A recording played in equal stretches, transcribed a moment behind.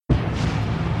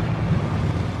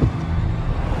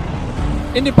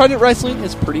Independent wrestling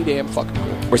is pretty damn fucking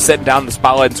cool. We're sitting down in the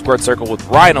Spotlight and Squared Circle with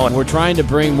Rhino. We're trying to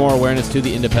bring more awareness to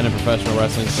the independent professional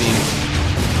wrestling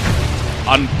scene.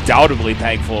 Undoubtedly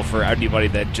thankful for anybody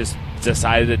that just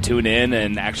decided to tune in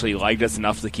and actually liked us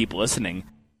enough to keep listening.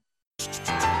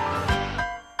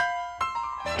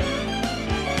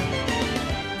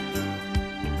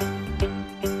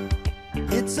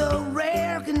 It's a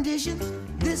rare condition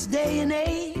this day and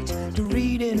age to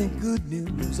read any good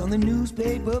news on the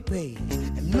newspaper page.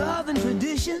 And love and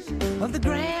tradition of the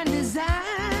grand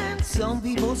design, some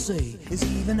people say, is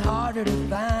even harder to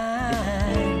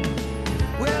find.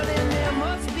 Well, then there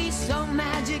must be some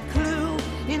magic clue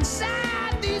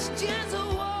inside these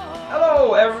gentle walls.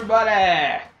 Hello,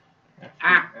 everybody!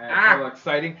 That's so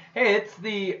exciting. Hey, it's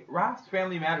the Ross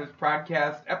Family Matters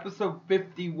Prodcast, episode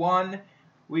 51.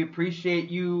 We appreciate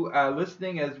you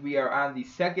listening as we are on the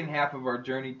second half of our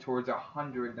journey towards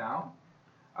 100 now.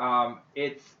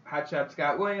 It's Hotshot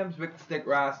Scott Williams, Vic the Stick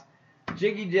Ross,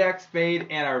 Jiggy Jack Spade,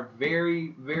 and our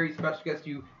very, very special guest.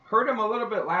 You heard him a little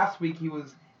bit last week. He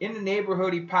was in the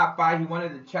neighborhood. He popped by. He wanted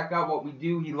to check out what we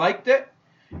do. He liked it.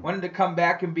 Wanted to come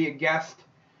back and be a guest.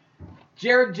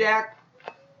 Jared Jack,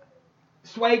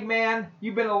 Swag Man,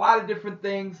 you've been a lot of different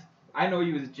things. I know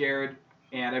you as Jared,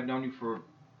 and I've known you for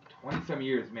 20-some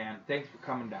years, man. Thanks for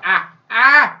coming down.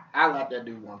 I left that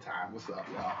dude one time. What's up,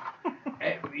 y'all?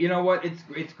 Hey, you know what?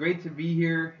 It's great to be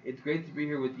here. It's great to be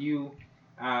here with you.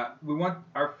 We want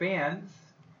our fans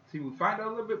to find out a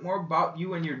little bit more about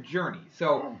you and your journey.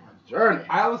 So, journey.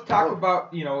 I always talk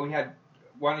about, we had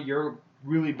one of your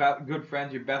really good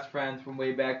friends, your best friends from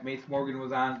way back. Mace Morgan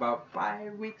was on about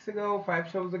 5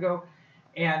 shows ago.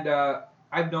 And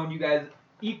I've known you guys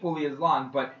equally as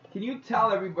long. But can you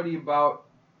tell everybody about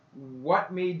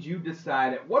what made you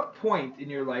decide, at what point in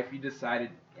your life you decided,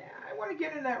 I want to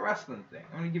get in that wrestling thing.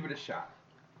 I want to give it a shot.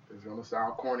 It's going to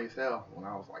sound corny as hell. When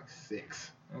I was like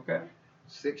 6. Okay.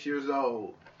 6 years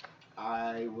old,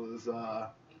 I was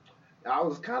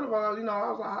kind of I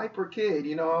was a hyper kid,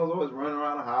 I was always running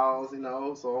around the house,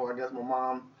 so I guess my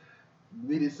mom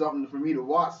needed something for me to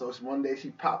watch, so one day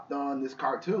she popped on this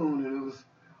cartoon, and it was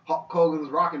Hulk Hogan's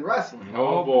Rockin' Wrestling.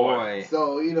 Oh, boy.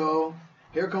 So,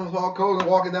 here comes Hulk Hogan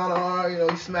walking down the arm,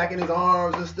 he's smacking his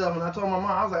arms and stuff, and I told my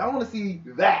mom, I was like, I want to see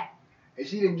that. And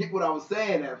she didn't get what I was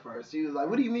saying at first. She was like,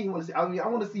 what do you mean you want to see? I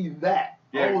want to see that.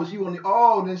 Yeah.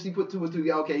 And then she put two and two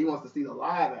together. Okay, he wants to see the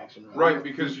live action. Right,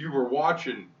 because you were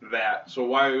watching that, so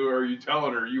why are you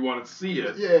telling her you want to see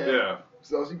it? Yeah.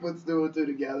 So she puts two and two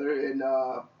together, and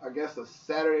I guess the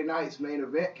Saturday night's main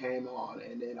event came on,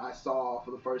 and then I saw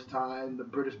for the first time the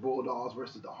British Bulldogs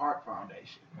versus the Hart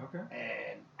Foundation. Okay.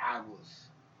 And I was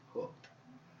hooked.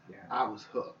 Yeah. I was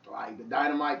hooked. Like, the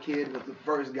Dynamite Kid was the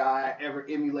first guy I ever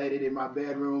emulated in my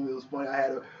bedroom. It was funny. I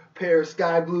had a pair of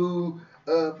sky blue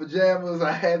pajamas.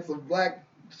 I had some black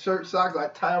shirt socks. I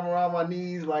tie them around my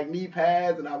knees like knee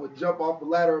pads, and I would jump off the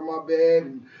ladder in my bed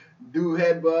and do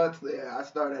headbutts. Yeah, I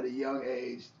started at a young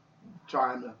age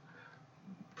trying to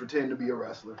pretend to be a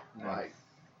wrestler. Nice.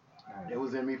 Like, it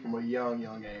was in me from a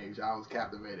young age. I was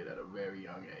captivated at a very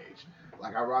young age.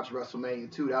 Like, I watched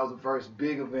WrestleMania 2. That was the first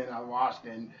big event I watched,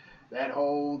 and that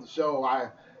whole show, I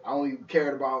only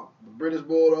cared about the British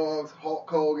Bulldogs, Hulk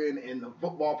Hogan, and the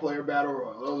football player battle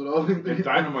royal. Those are the only things.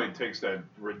 Dynamite takes that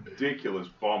ridiculous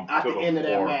bump at to the end of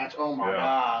that floor. match. Oh my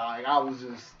God! Like, I was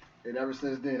just, and ever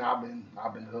since then, I've been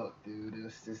hooked, dude.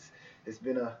 It's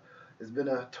been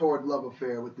a torrid love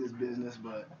affair with this business,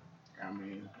 but I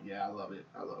mean, yeah, I love it.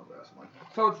 I love wrestling.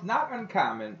 So it's not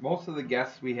uncommon. Most of the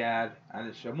guests we had on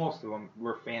the show, most of them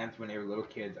were fans when they were little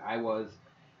kids.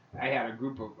 I had a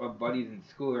group of buddies in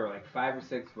school. There were like 5 or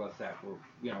 6 of us that were,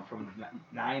 from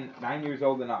 9 years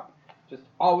old and up, just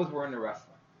always were into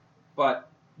wrestling. But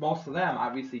most of them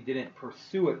obviously didn't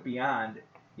pursue it beyond,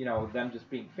 them just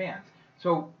being fans.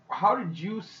 So how did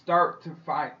you start to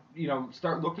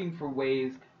start looking for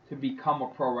ways to become a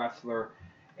pro wrestler?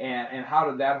 And how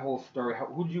did that whole story,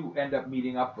 who'd you end up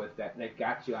meeting up with that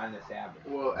got you on this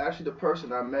avenue? Well, actually, the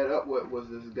person I met up with was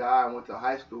this guy I went to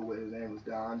high school with. His name was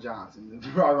Don Johnson,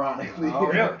 ironically. Oh,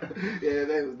 really? Yeah, his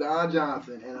name was Don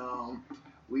Johnson. And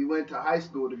we went to high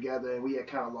school together, and we had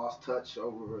kind of lost touch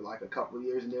over like a couple of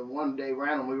years. And then one day, we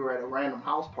were at a random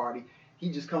house party.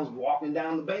 He just comes walking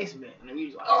down the basement. And he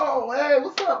was like, oh, hey,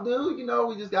 what's up, dude?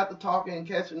 We just got to talking and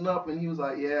catching up. And he was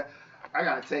like, yeah, I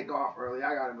got to take off early.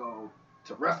 I got to go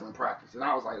to wrestling practice. And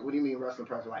I was like, what do you mean wrestling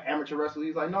practice? Like amateur wrestling?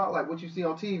 He's like, no, like what you see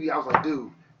on TV. I was like,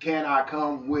 dude, can I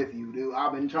come with you, dude?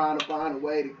 I've been trying to find a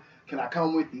way can I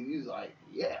come with you? He's like,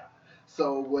 yeah.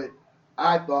 So what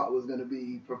I thought was going to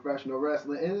be professional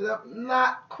wrestling ended up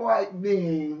not quite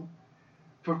being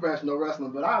professional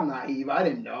wrestling, but I'm naive. I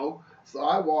didn't know. So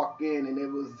I walked in and it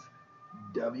was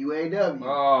WAW.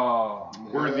 Oh,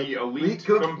 Where the elite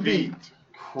compete. compete.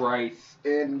 Christ.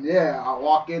 And yeah, I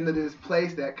walk into this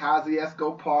place at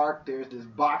Kosciuszko Park. There's this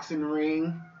boxing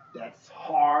ring that's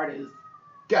hard as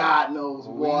God knows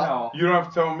We what. know. You don't have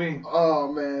to tell me.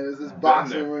 Oh man, there's this Been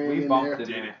boxing there. ring We in bumped there. it.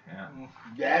 Did it. Yeah.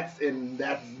 That's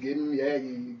getting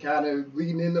you kind of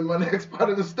leading into my next part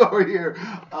of the story here.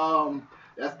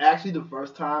 That's actually the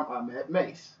first time I met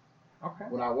Mace. Okay.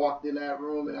 When I walked in that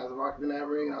room and I was walking in that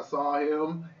ring and I saw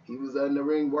him, he was in the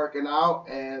ring working out,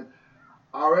 and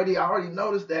I already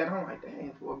noticed that. I'm like,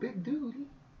 dang, for a big dude,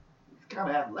 he's kind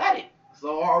of athletic.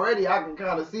 So already I can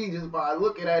kind of see just by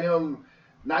looking at him,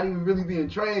 not even really being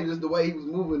trained, just the way he was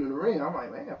moving in the ring. I'm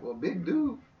like, man, for a big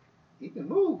dude, he can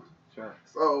move. Sure.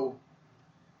 So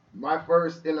my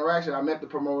first interaction, I met the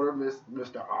promoter,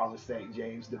 Mr. I'll just say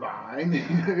James Devine.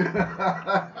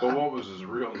 But what was his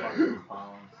real name?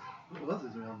 What was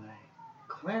his real name?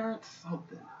 Clarence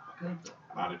something. I couldn't think.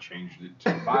 I'd have changed it to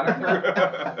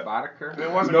Boddicker? Boddicker?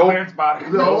 It wasn't Nope. Clarence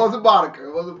Boddicker. No, it wasn't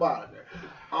Boddicker.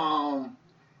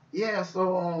 Yeah,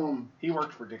 so, He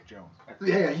worked for Dick Jones.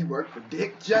 yeah, he worked for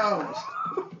Dick Jones.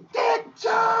 Dick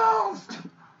Jones!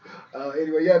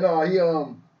 Anyway, yeah,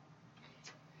 no,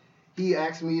 he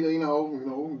asked me to,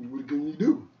 what can you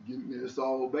do?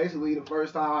 So basically, the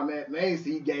first time I met Mace,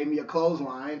 he gave me a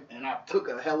clothesline, and I took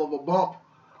a hell of a bump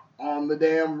on the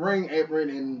damn ring apron,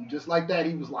 and just like that,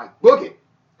 he was like, book it.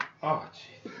 Oh,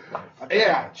 jeez. I've been Yeah.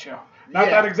 at that show. Not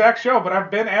Yeah. that exact show, but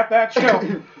I've been at that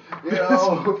show.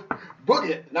 Book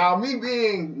it. Now, me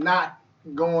being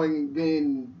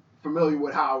familiar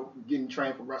with how getting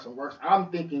trained for wrestling works, I'm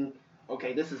thinking,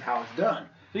 okay, this is how it's done.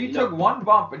 So you took one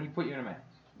bump and he put you in a match.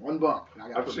 One bump. and I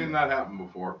gotta I've put seen it- that happen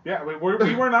before. Yeah, we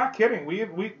were not kidding.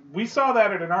 We saw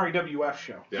that at an REWF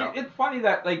show. Yeah. It's funny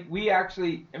that, like, we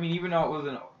actually, I mean, even though it was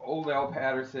an old Al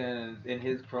Patterson and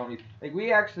his cronies, like,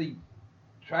 we actually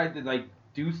tried to, like,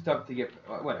 do stuff to get,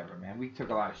 whatever, man. We took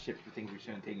a lot of shit for things we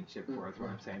shouldn't have taken shit for, is what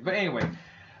I'm saying. But anyway,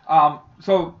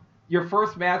 so your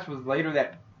first match was later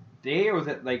that day, or was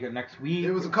it, like, next week?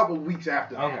 It was a couple weeks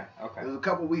after that. Okay. It was a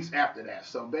couple weeks after that.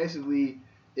 So basically,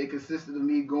 it consisted of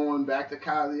me going back to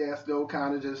Kosciuszko,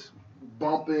 kind of just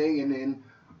bumping and then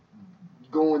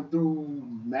going through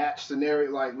match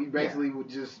scenario. Like, we basically would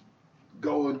just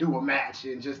go and do a match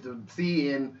and just to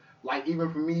see. And, like,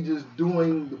 even for me just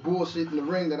doing the bullshit in the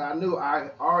ring that I knew,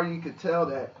 I already could tell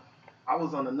that I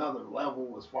was on another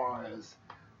level as far as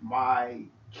my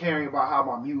caring about how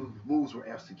my moves were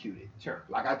executed. Sure.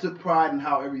 Like, I took pride in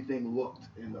how everything looked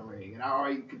in the ring. And I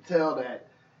already could tell that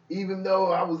even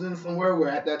though I was in somewhere where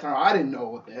at that time I didn't know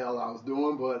what the hell I was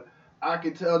doing, but I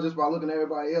could tell just by looking at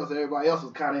everybody else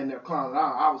was kind of in there clowning.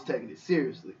 I was taking it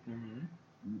seriously.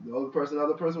 Mm-hmm. The other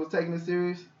person was taking it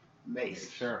serious? Mace.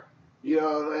 Sure. You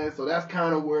know what I'm saying? So that's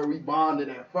kind of where we bonded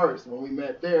at first when we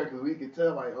met there, because we could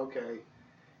tell, like, okay,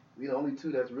 we the only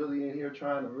two that's really in here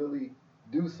trying to really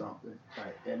do something.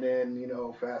 Right. And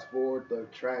then, fast forward, the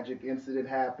tragic incident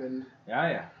happened.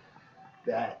 Yeah.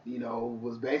 That,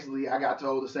 was basically, I got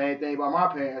told the same thing by my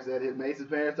parents, that his Mace's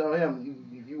parents told him,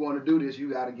 if you want to do this,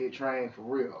 you got to get trained for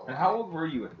real. And how old were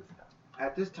you at this time?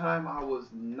 At this time, I was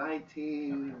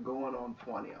 19, going on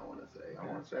 20, I want to say.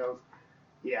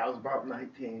 I was about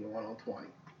 19, going on 20.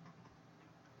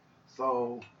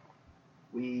 So,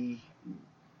 we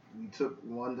took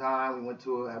one time, we went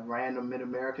to a random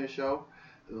Mid-American show.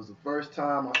 It was the first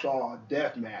time I saw a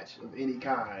death match of any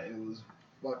kind. It was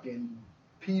fucking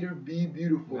Peter B.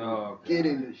 Beautiful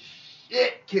getting the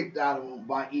shit kicked out of him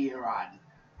by Ian Rodden.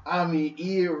 I mean,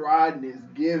 Ian Rodden is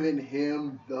giving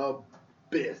him the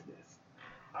business.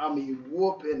 I mean,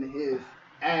 whooping his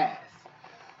ass.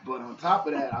 But on top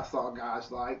of that, I saw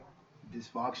guys like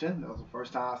Dysfunction. That was the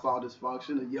first time I saw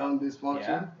Dysfunction, a young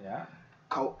Dysfunction. Yeah.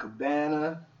 Colt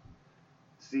Cabana,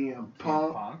 CM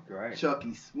Punk, right.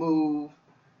 Chucky Smooth.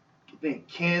 I think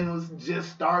Ken was just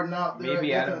starting out there.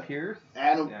 Maybe Adam Pearce?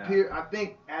 Pearce. I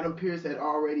think Adam Pearce had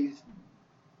already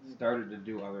started to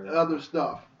do other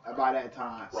stuff by that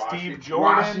time. Steve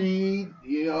Jordan.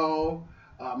 Rashid,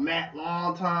 Matt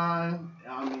Longtime.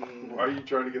 I mean, Why are you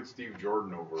trying to get Steve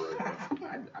Jordan over right now?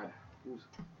 I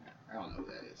don't know who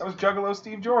that is. That was Juggalo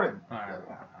Steve Jordan. I don't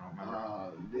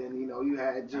remember. Then, you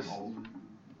had just,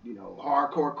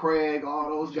 Hardcore Craig, all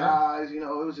those guys. It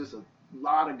was just a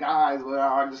lot of guys where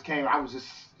I was just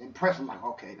impressed. I'm like,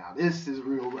 okay, now this is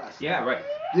real wrestling. Yeah, right.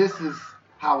 This is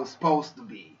how it's supposed to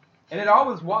be. And it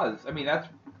always was. I mean, that's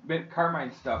been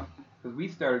Carmine stuff, because we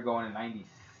started going in 90.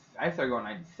 I started going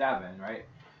in 97, right?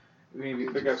 Maybe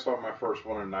I think I saw my first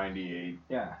one in 98.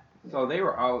 Yeah. So they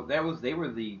were out. They were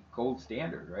the gold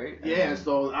standard, right? Yeah.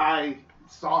 So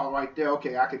saw right there,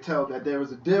 okay, I could tell that there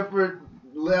was a different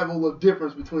level of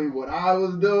difference between what I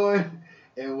was doing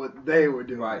and what they were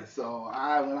doing. Right. So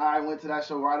when I went to that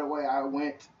show right away, I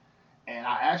went, and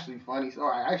I actually, funny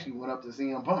story, I actually went up to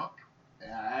CM Punk.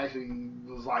 And I actually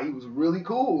was like, he was really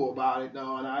cool about it,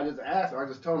 though. And I just asked him, I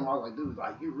just told him, I was like, dude,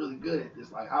 like, you're really good at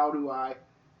this. Like, how do I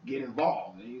get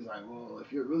involved? And he's like, well,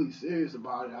 if you're really serious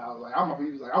about it, I was like,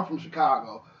 he was like, I'm from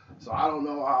Chicago, so I don't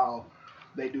know how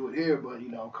they do it here, but, you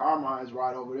know, Carmine's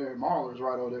right over there, Marler's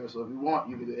right over there, so if you want,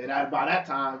 you can do it. And by that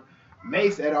time,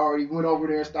 Mace had already went over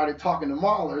there and started talking to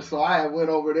Marler, so I had went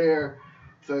over there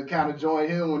to kind of join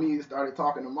him when he started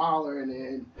talking to Marler, and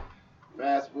then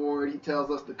fast forward, he tells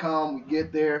us to come, we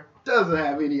get there, doesn't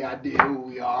have any idea who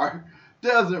we are,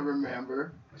 doesn't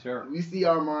remember. Sure. We see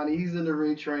Armani, he's in the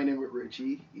ring training with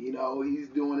Richie, you know, he's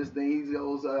doing his thing, he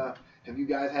goes, have you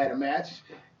guys had a match?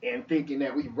 And thinking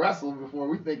that we wrestled before,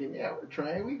 we thinking, yeah, we're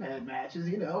trained, we've had matches,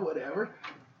 you know, whatever.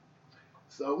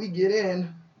 So we get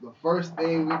in, the first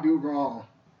thing we do wrong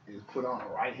is put on a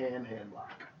right-hand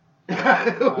headlock.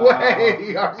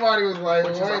 Armani was like,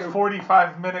 Which is wait a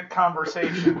 45-minute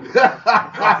conversation. What the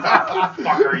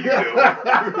fuck are you doing?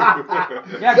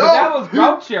 Yeah, because that was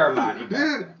grouchy Armani.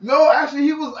 Dude, no, actually,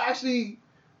 he was actually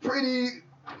pretty,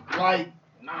 like,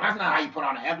 no, that's not how you put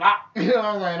on a headlock. You know,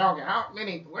 I was like, okay, how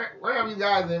many, where have you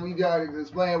guys? And we got to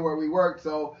explain where we work.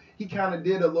 So he kind of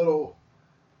did a little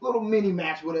mini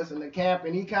match with us in the camp,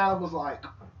 and he kind of was like,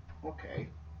 okay,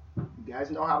 you guys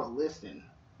know how to listen.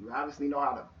 You obviously know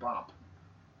how to bump.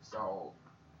 So,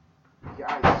 you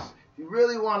guys, if you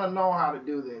really want to know how to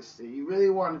do this, if you really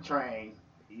want to train,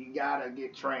 you got to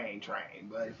get trained.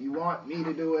 But if you want me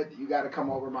to do it, you got to come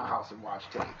over to my house and watch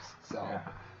tapes. So,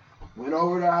 went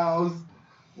over to the house.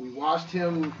 We watched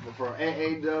him for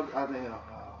AAW, I think,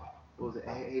 what was it,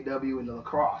 AAW in the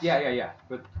lacrosse. Yeah.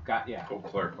 But Eau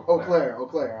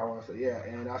Claire, I want to say, yeah.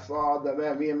 And I saw that,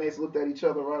 man, me and Mace looked at each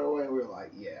other right away, and we were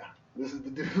like, yeah, this is the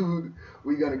dude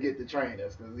we're going to get to train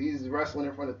us. Because he's wrestling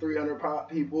in front of 300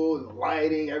 people, the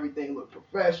lighting, everything looked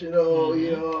professional,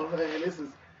 you know what I'm saying?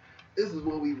 This is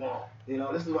what we want. You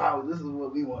know, this is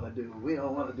what we want to do. We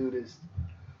don't want to do this.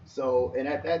 So, and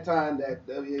at that time, that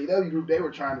WAW group, they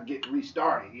were trying to get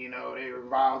restarted. You know, they were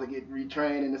vowed to get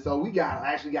retrained. And so we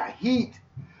actually got heat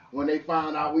when they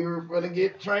found out we were going to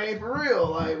get trained for real.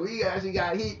 Like, we actually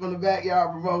got heat from the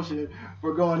Backyard Promotion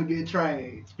for going to get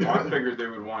trained. Well, I figured they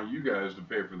would want you guys to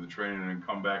pay for the training and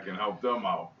come back and help them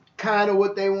out. Kind of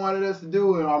what they wanted us to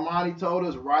do, and Armani told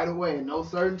us right away, in no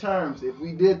certain terms, if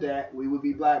we did that, we would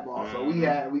be blackballed. Mm-hmm.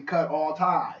 So we cut all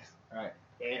ties. Right.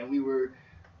 And we were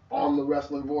on the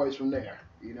Wrestling Voice from there,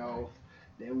 you know.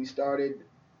 Then we started,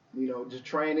 you know, just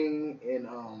training in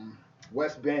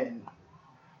West Bend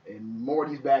in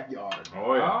Morty's backyard.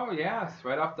 Oh, yeah. Oh, yes,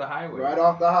 right off the highway. Right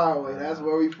off the highway. That's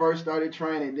where we first started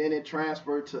training. Then it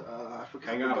transferred to, I forgot.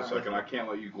 Hang on a second. I can't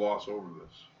let you gloss over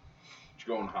this. Did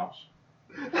you go in the house?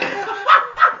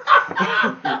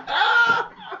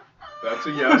 That's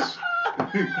a yes.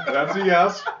 That's a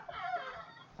yes.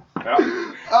 Yep.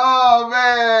 Oh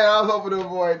man, I was hoping to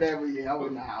avoid that, but yeah, I was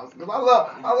in the house because I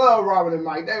love Robin and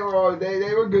Mike. They were always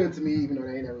they were good to me, even though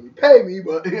they ain't never really paid me.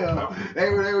 But you know, they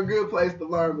were a good place to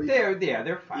learn. But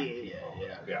They're fine.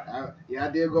 Yeah. I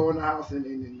did go in the house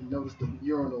and noticed the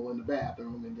urinal in the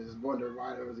bathroom and just wondered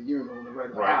why there was a urinal in the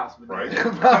regular house. But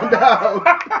then found out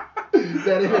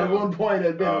that it at one point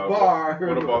had been a bar.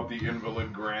 What about the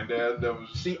invalid granddad that was?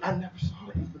 See, I never saw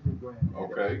the invalid granddad.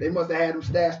 Okay. They must have had him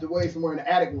stashed away somewhere in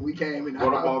the attic when we came in.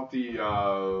 What about the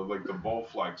like the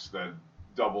Bowflex that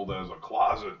doubled as a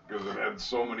closet because it had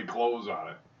so many clothes on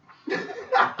it?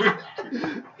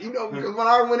 You know, because when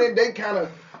I went in, they kind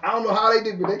of, I don't know how they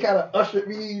did, but they kind of ushered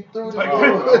me through the door.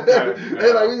 Okay.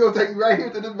 They're like, we going to take you right here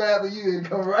to this bathroom, you didn't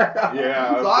come right out.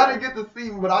 Yeah. So I didn't get to see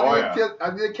him, but I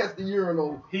did catch the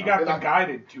urinal. He got the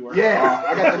guided tour. Yeah,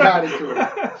 I got the guided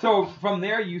tour. So from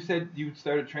there, you said you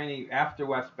started training after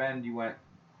West Bend. You went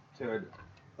to...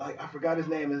 Like, I forgot his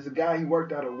name. There's a guy he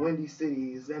worked out of Windy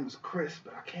City. His name was Chris,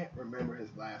 but I can't remember his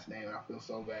last name. And I feel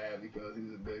so bad because he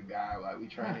was a good guy. Like, we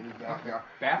trained in his backyard.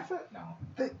 Bassett? No.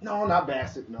 No, not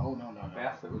Bassett. No.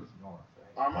 Bassett was north.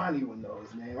 Armani would know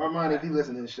his name. Armani, if he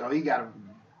listens to the show, he got to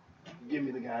give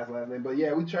me the guy's last name. But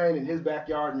yeah, we trained in his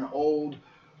backyard in the old,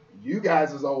 you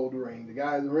guys' old ring. The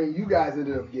guys' ring you guys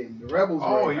ended up getting. The Rebels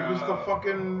ring. Oh,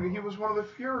 he was one of the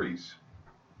Furies.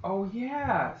 Oh,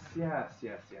 yes.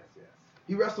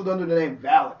 He wrestled under the name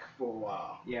Valak for a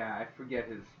while. Yeah, I forget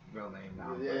his real name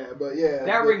now. Yeah.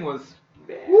 That ring was...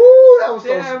 Woo, that was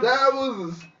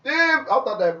a stiff. I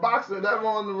thought that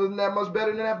one wasn't that much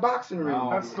better than that boxing ring.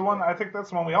 That's the one, I think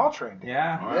that's the one we all trained in.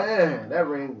 Yeah. Man, that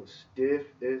ring was stiff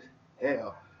as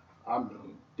hell. I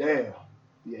mean, damn.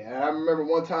 Yeah, and I remember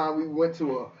one time we went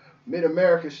to a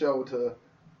Mid-America show to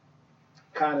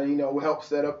kind of, help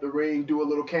set up the ring, do a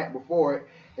little camp before it,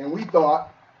 and we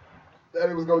thought that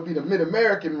it was going to be the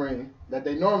Mid-American ring that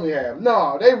they normally have.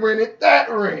 No, they rented that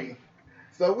ring.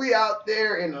 So we out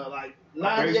there in a, like,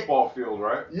 baseball field,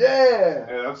 right? Yeah.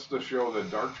 And that's the show that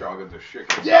Dark Child got the shit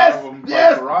kicked Yes, out of him.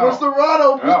 yes. Toronto. When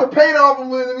Serrano Yeah. beat the paint off him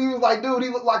with him, he was like, dude, he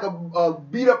looked like a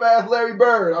beat up ass Larry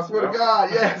Bird. I swear to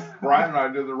God, yes. Brian and I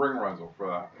did the ring rental for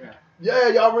that.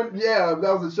 Yeah, that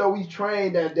was a show we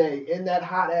trained that day in that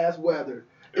hot ass weather.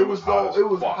 It was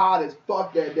hot as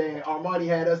fuck that day. Armani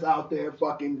had us out there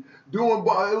fucking doing.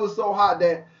 It was so hot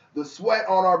that the sweat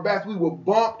on our backs, we would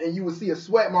bump and you would see a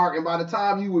sweat mark, and by the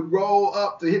time you would roll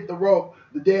up to hit the rope,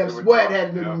 the damn sweat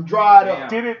had been dried up.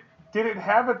 Did it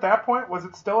have at that point? Was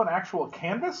it still an actual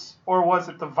canvas, or was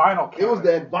it the vinyl canvas? It was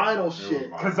that vinyl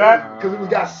shit. Because it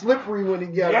got slippery when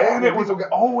it got. Yeah, and it was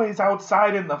always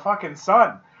outside in the fucking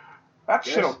sun. That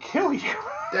shit'll kill you.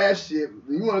 That shit.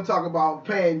 You want to talk about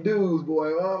paying dues,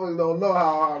 boy? I always don't know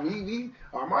how hard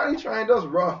Armani trained us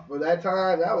rough for that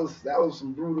time. That was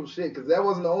some brutal shit, because that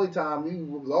wasn't the only time. We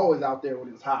was always out there when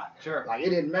it was hot. Sure. Like, it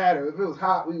didn't matter if it was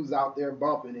hot. We was out there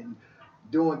bumping and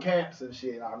doing camps and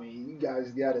shit. I mean, you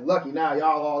guys got it lucky now.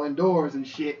 Y'all all indoors and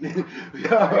shit.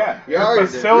 y'all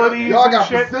facilities got and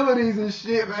shit. facilities and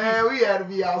shit, man. We had to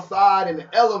be outside in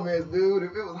the elements, dude.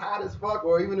 If it was hot as fuck,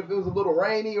 or even if it was a little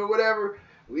rainy or whatever,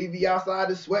 we'd be outside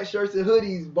in sweatshirts and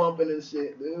hoodies bumping and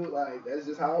shit, dude. Like, that's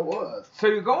just how it was. So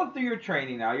you're going through your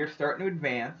training now. You're starting to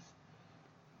advance.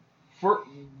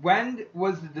 When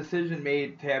was the decision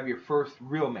made to have your first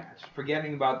real match?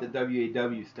 Forgetting about the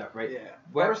WAW stuff, right? Yeah.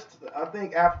 What? First, I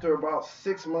think after about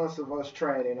 6 months of us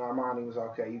training, Armani was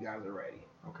okay. You guys are ready.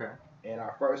 Okay. And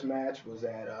our first match was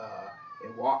at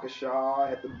in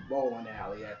Waukesha at the bowling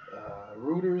alley at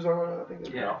Rooters, or I think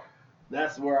it's Yeah.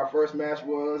 That's where our first match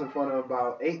was, in front of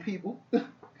about 8 people.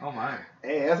 Oh my.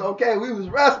 Hey, that's okay. We was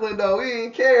wrestling though. We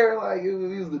didn't care. Like,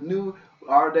 we was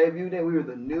our debut day. We were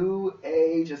the New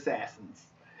Age Assassins.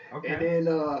 Okay. And then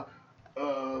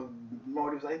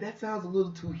Marty was like, that sounds a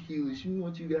little too heelish. We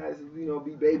want you guys to,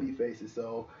 be baby faces.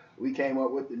 So we came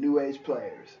up with the New Age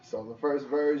Players. So the first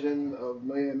version of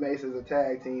me and Mace as a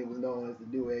tag team was known as the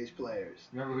New Age Players.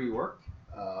 Remember who you worked?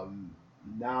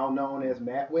 Now known as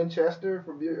Matt Winchester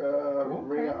for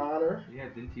Ring of Honor. Yeah,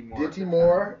 Dinty Moore. Dinty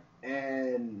Moore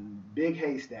and Big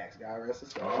Haystacks, God rest his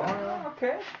soul. Oh,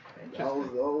 okay.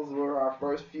 Those were our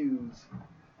first feuds.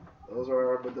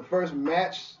 But the first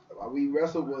match we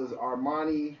wrestled was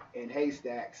Armani and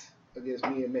Haystacks against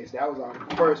me and Mace. That was our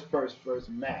first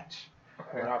match.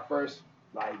 Okay. But our first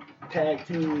tag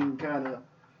team kind of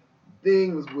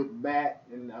thing was with Matt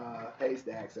and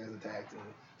Haystacks as a tag team.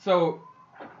 So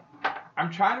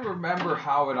I'm trying to remember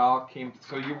how it all came.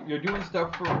 So you're doing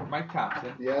stuff for Mike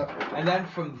Thompson. Yep. And then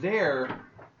from there,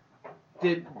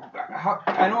 I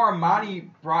know Armani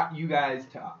brought you guys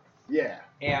to us. Yeah.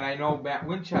 And I know Matt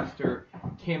Winchester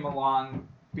came along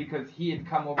because he had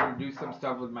come over to do some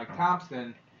stuff with Mike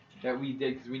Thompson that we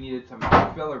did because we needed some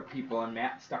filler people, and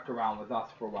Matt stuck around with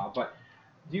us for a while. But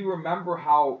do you remember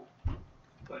how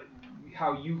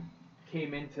you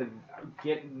came into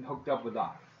getting hooked up with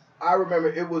us? I remember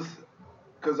it was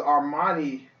because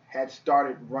Armani had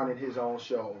started running his own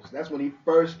shows. That's when he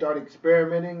first started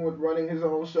experimenting with running his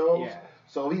own shows. Yeah.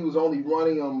 So he was only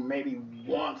running them maybe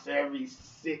once every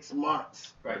 6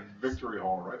 months. Right. Victory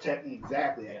Hall, right?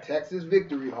 Exactly, at Texas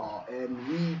Victory Hall. And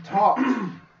we talked.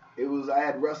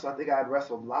 I think I had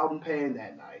wrestled Loudon Payne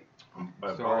that night.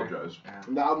 I apologize.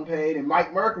 Loudon Payne and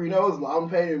Mike Mercury. It was Loudon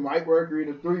Payne and Mike Mercury in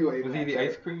a 3-way. Was he the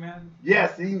ice cream man?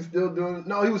 Yes, he was still doing.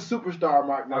 No, he was superstar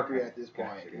Mike Mercury at this point.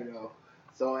 Gotcha.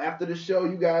 So after the show,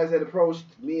 you guys had approached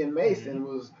me and Mace, and it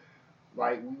was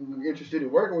like we were interested in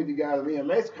working with you guys. Me and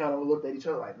Mace kind of looked at each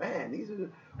other like, man,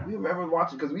 we remember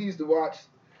watching, because we used to watch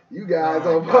you guys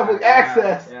on public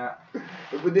access. Yeah.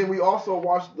 But then we also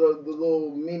watched the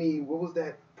little mini. What was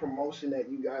that promotion that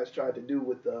you guys tried to do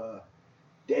with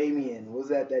Damien? Was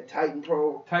that Titan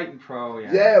Pro? Titan Pro,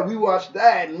 yeah. Yeah, we watched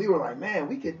that and we were like, man,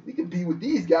 we could be with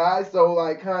these guys. So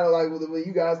kind of when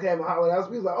you guys came and hollered at us,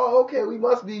 we was like, oh, okay, we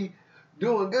must be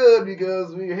doing good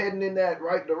because we're heading in that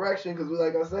right direction. Because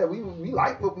like I said, we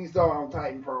like what we saw on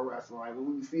Titan Pro Wrestling. Like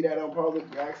when we see that on public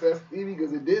access TV,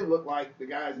 because it did look like the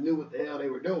guys knew what the hell they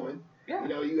were doing. Yeah.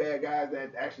 You had guys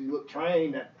that actually looked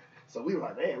trained. So we were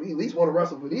like, man, we at least want to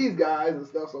wrestle for these guys and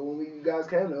stuff. So when you guys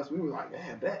came to us, we were like,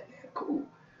 man, cool.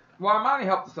 Well, Armani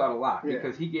helped us out a lot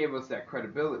because he gave us that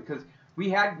credibility. Because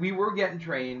we were getting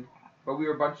trained, but we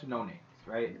were a bunch of no names,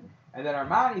 right? And then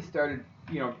Armani started,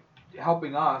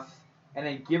 helping us and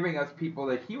then giving us people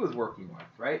that he was working with,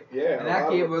 right? Yeah, And that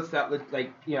gave us that,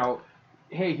 like, you know,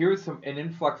 hey, here's an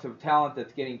influx of talent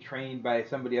that's getting trained by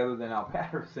somebody other than Al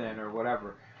Patterson or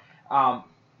whatever.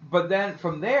 But then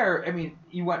from there, I mean,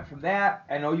 you went from that.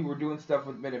 I know you were doing stuff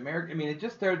with Mid-American. I mean, it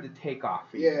just started to take off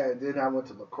for you. Yeah, then I went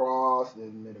to lacrosse,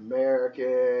 then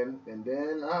Mid-American, and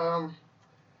then I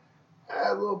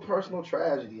had a little personal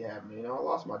tragedy happen. You know, I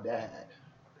lost my dad.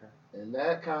 Okay. And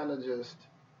that kind of just,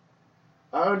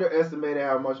 I underestimated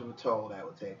how much of a toll that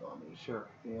would take on me. Sure.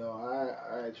 You know,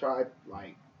 I tried,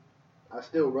 like, I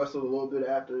still wrestled a little bit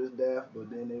after his death, but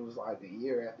then it was like a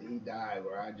year after he died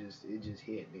where it just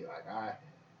hit me. Like,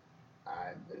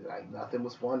 like nothing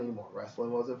was fun anymore.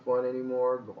 Wrestling wasn't fun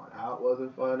anymore. Going out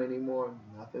wasn't fun anymore.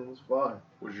 Nothing was fun.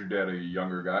 Was your dad a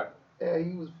younger guy? Yeah,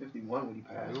 he was 51 when he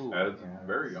passed. Ooh, That's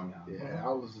very young. Yeah, I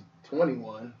was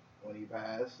 21 when he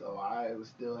passed, so I was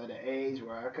still at an age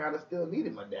where I kind of still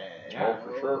needed my dad. Oh,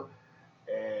 for sure.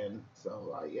 And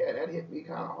so, yeah, that hit me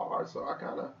kind of hard. So I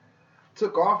kind of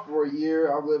took off for a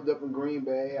year. I lived up in Green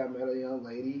Bay. I met a young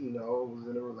lady, you know, was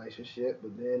in a relationship,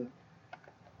 but then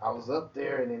I was up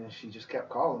there, and then she just kept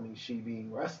calling me, she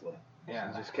being wrestling.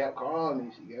 Yeah. She just kept calling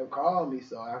me. She kept calling me.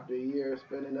 So after a year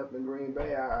spending up in Green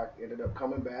Bay, I ended up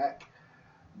coming back.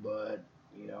 But,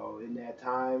 you know, in that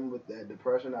time with that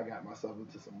depression, I got myself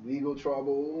into some legal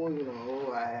trouble. You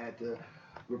know, I had to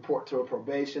report to a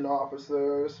probation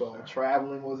officer, so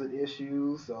traveling was an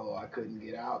issue, so I couldn't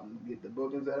get out and get the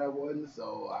bookings that I wanted.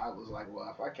 So I was like,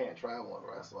 well, if I can't travel and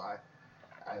wrestle, I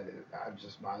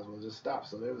just might as well just stop.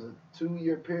 So there was a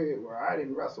 2-year period where I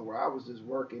didn't wrestle, where I was just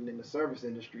working in the service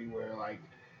industry, where, like,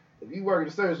 if you work in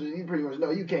the service industry, you pretty much know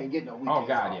you can't get no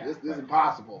weekends off. Yeah. This is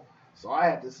impossible. So I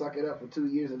had to suck it up for 2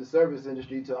 years in the service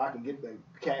industry until I can get the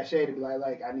cachet to be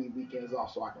like I need weekends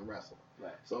off so I can wrestle.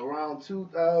 Right. So around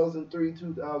 2003,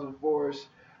 2004-ish,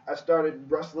 I started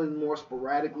wrestling more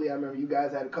sporadically. I remember you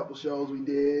guys had a couple shows we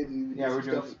did. We're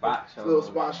doing spot shows. Little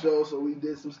spot shows, so we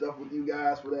did some stuff with you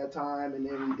guys for that time, and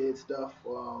then we did stuff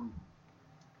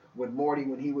with Morty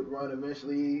when he would run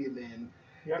eventually, and then...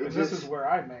 Yeah, but this is where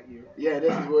I met you. Yeah,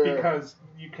 this is where... Because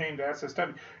you came to SSW.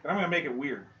 And I'm going to make it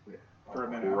weird for a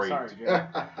minute. Great. I'm sorry, Jay.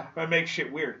 I'm going to make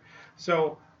shit weird.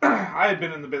 So, I had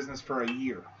been in the business for a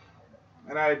year.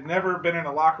 And I had never been in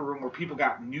a locker room where people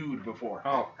got nude before.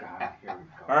 Oh, God. Here we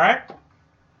go. All right?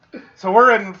 So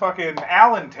we're in fucking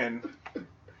Allenton.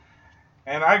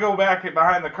 And I go back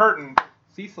behind the curtain.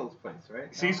 Cecil's place,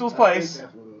 right? Cecil's I place. think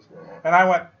that's what it was called. And I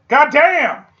went, God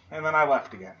damn! And then I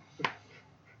left again.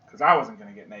 Because I wasn't going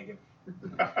to get naked.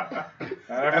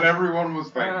 And everyone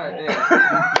was thankful.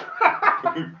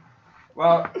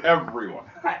 Well, Everyone.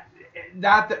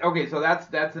 okay, so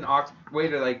that's an way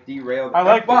to, like, derail. I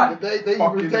like but Thank you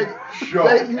Fucking show.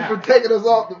 Thank you for taking us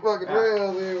off the fucking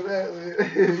rails there with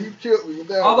that. You killed me with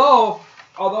that. although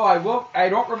I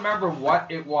don't remember what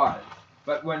it was,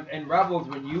 but when in Rebels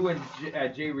when you and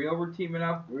Jay Real were teaming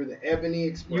up, We were the Ebony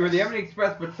Express. you were the Ebony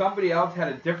Express, but somebody else had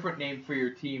a different name for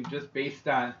your team just based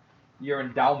on your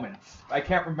endowments. I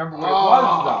can't remember what it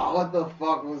was though. What the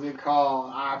fuck was it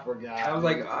called? I forgot. I was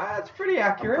like, that's pretty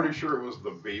I'm accurate. pretty sure it was the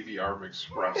Baby Arm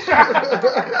Express.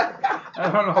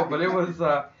 I don't know, but it was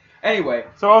anyway.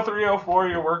 So 0304,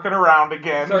 you're working around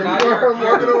again. So now I'm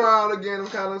working around again. I'm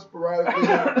kind of sporadic.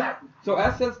 So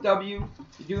SSW,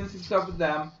 you're doing some stuff with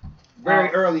them. Very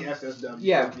early SSW.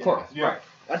 Yeah, of course. Yeah. Right.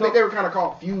 I think they were kind of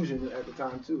called Fusion at the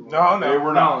time too. No, They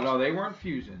were not. No, they weren't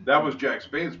Fusion. That was Jack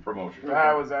Spade's promotion.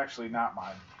 That was actually not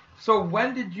mine. So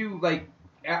when did you, like,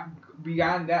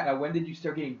 beyond that, now when did you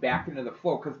start getting back into the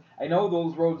flow? Because I know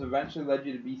those roads eventually led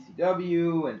you to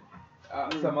BCW and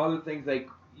some other things. Like,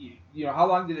 you know, how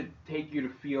long did it take you to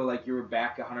feel like you were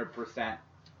back 100%?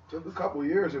 Took a couple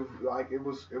years. It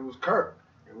was Kurt.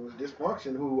 It was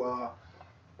Dysfunction who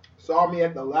saw me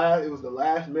at the last. It was the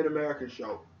last Mid American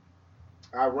show.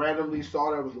 I randomly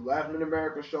saw that it was the last Mid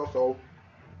American show, so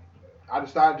I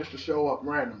decided just to show up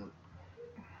randomly.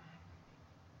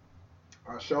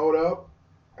 I showed up,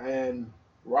 and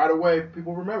right away,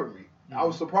 people remembered me. I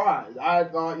was surprised. I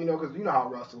thought, you know, because you know how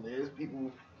wrestling is.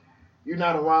 People, you're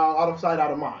not around, out of sight,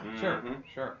 out of mind.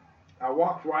 Sure. I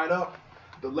walked right up.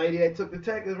 The lady that took the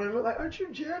tech was like, "Aren't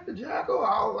you Jack the Jackal?"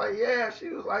 I was like, "Yeah." She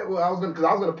was like, "Well, I was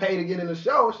gonna pay to get in the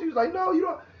show." And she was like, "No, you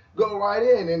don't. Go right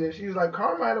in." And then she was like,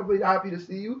 "Carmine will be happy to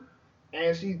see you."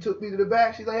 And she took me to the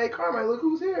back. She's like, "Hey, Carmine, look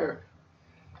who's here."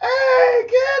 Hey,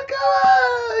 kid, come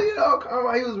on. You know,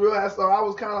 Carmine, he was real ass. So I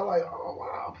was kind of like, oh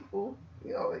wow, people,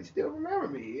 you know, they still remember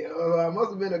me. You know, I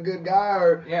must have been a good guy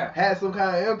or had some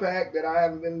kind of impact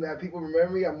that people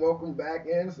remember me. I'm welcome back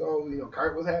in. So, you know,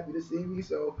 Kurt was happy to see me.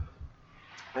 So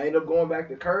I ended up going back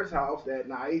to Kurt's house that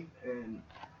night and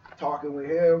talking with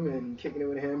him and kicking it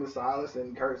with him and Silas,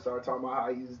 and Kurt started talking about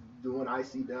how he's doing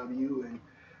ICW and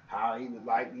how he would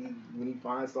like me, when he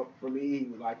finds something for me, he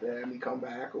would like to have me come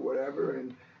back or whatever.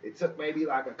 And it took maybe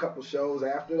like a couple shows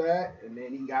after that, and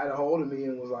then he got a hold of me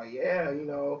and was like, yeah, you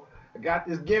know, I got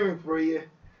this gimmick for you.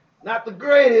 Not the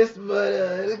greatest, but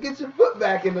it'll get your foot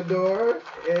back in the door.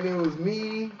 And it was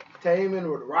me,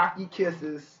 Taman, with Rocky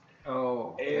Kisses.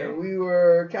 Oh. Okay. And we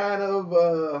were kind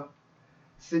of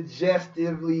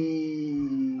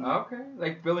suggestively... Okay,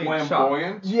 like Billy and Chuck.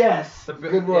 Flamboyant? Yes, The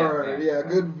good word. yeah.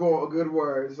 Good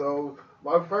word. So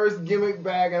my first gimmick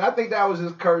back, and I think that was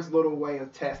just Kurt's little way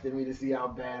of testing me to see how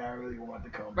bad I really wanted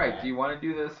to come back. Right, do you want to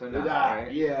do this or not?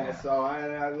 Right? Yeah, so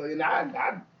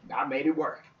I made it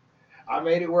work.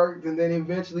 And then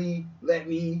eventually let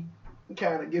me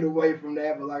kind of get away from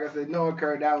that. But like I said, knowing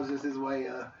Kurt, that was just his way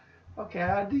of,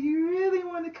 okay, do you really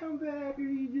want to come back, or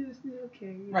you just,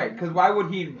 okay? Right, because why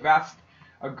would he invest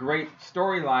a great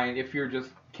storyline if you're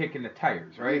just kicking the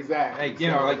tires, right? Exactly. Like,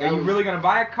 are you really gonna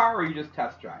buy a car or you just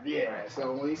test drive? Yeah. Right.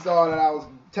 So when he saw that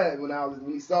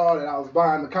when he saw that I was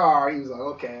buying the car, he was like,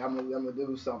 okay, I'm gonna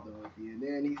do something with you. And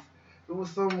then it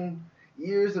was some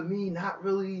years of me not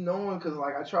really knowing, because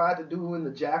like I tried to do in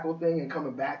the Jackal thing and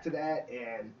coming back to that,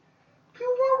 and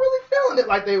people weren't really feeling it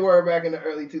like they were back in the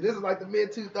early 2000s. This is like the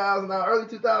mid 2000s, now early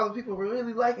 2000s. People were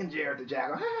really liking Jared the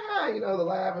Jackal. The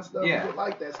laugh and stuff. Yeah. People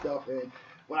like that stuff. And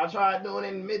when I tried doing it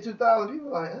in the mid 2000s, people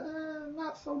were like,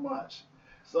 not so much.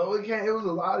 So it was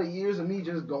a lot of years of me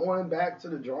just going back to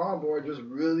the drawing board, just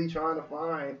really trying to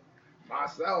find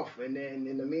myself. And then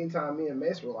in the meantime, me and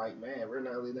Mace were like, man, we're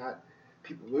not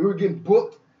people. We were getting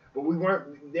booked, but we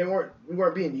weren't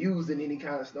being used in any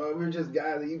kind of stuff. We were just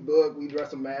guys that you book, we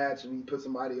dress a match, we put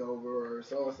somebody over, or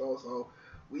so and so. So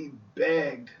we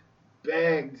begged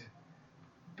to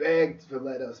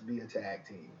let us be a tag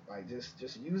team. Like just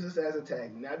use us as a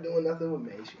tag. You're not doing nothing with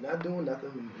Mace. You're not doing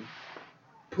nothing with me.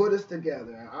 Put us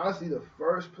together. And honestly, the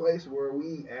first place where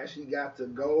we actually got to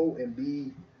go and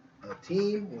be a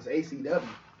team was ACW.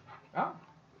 Oh.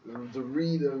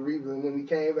 When we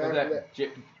came back.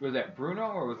 Was that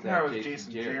Bruno or was That that was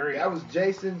Jason Jerry. That was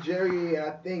Jason, Jerry, and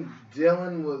I think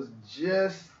Dylan was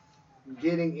just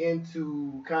getting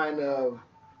into kind of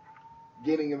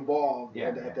getting involved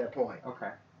at that point.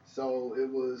 Okay. So it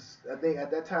was, I think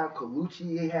at that time,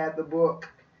 Colucci had the book,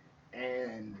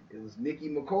 and it was Mickey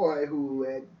McCoy who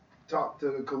had talked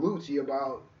to Colucci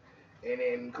about, and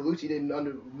then Colucci didn't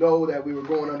know that we were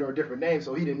going under a different name,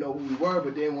 so he didn't know who we were,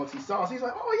 but then once he saw us, he's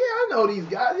like, oh yeah, I know these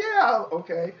guys, yeah,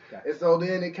 okay. Gotcha. And so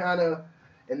then it kind of,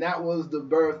 and that was the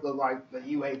birth of like the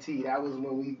UAT. That was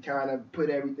when we kind of put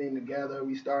everything together.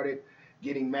 We started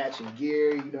getting matching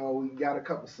gear, we got a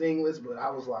couple singlets, but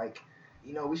I was like,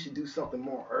 we should do something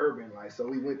more urban. Like, so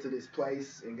we went to this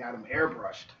place and got them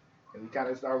airbrushed. And we kind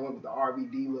of started with the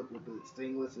RVD look with the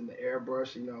singlets and the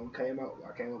airbrush. I came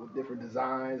up with different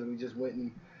designs, and we just went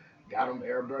and got them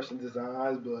airbrushing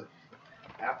designs. But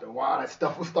after a while, that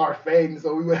stuff would start fading,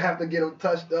 so we would have to get them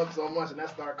touched up so much, and that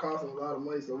started costing a lot of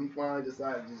money. So we finally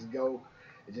decided to just go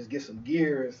and just get some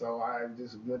gear. And so I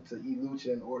just went to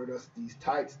eLucha and ordered us these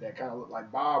tights that kind of look like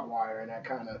barbed wire, and that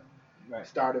kind of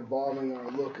started evolving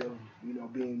our look of,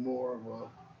 being more of a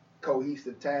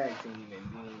cohesive tag team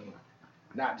and being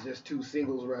not just two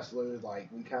singles wrestlers. Like,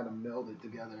 we kind of melded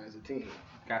together as a team.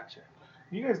 Gotcha.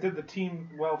 You guys did the team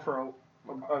well for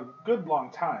a good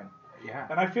long time. Yeah.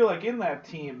 And I feel like in that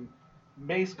team,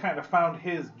 Mace kind of found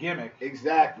his gimmick.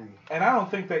 Exactly. And I don't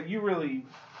think that you really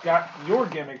got your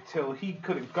gimmick till he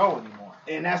couldn't go anymore.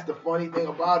 And that's the funny thing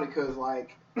about it, because,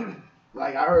 like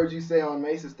I heard you say on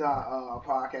Mace's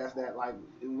podcast that, like,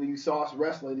 when you saw us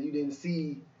wrestling, you didn't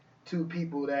see two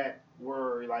people that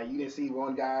were, like, you didn't see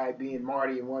one guy being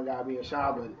Marty and one guy being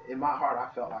Sean, but in my heart,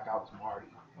 I felt like I was Marty.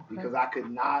 Okay. Because I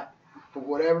could not, for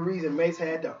whatever reason, Mace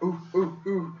had the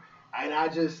ooh, and I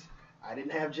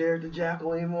didn't have Jared the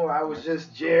Jackal anymore. I was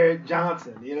just Jared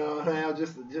Johnson, I was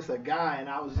just a guy, and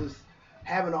I was just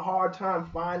having a hard time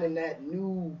finding that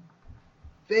new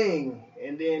thing.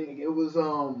 And then it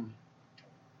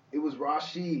was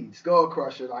Rashid, Skull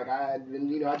Crusher. Like, I had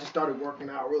been, I just started working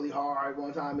out really hard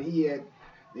one time, and he had,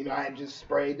 I had just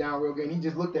sprayed down real good, and he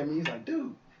just looked at me, he's like,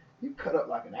 dude, you cut up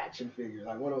like an action figure,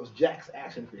 like one of those Jax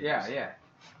action figures. Yeah.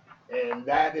 And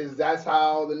that's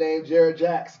how the name Jared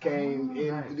Jax came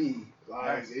into be.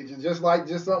 Like, it's just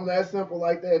something that simple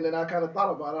like that. And then I kind of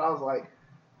thought about it. I was like,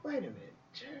 wait a minute,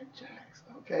 Jared Jax,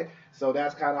 okay. So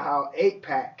that's kind of how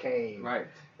 8-Pack came. Right.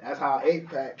 That's how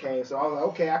 8-Pack came. So I was like,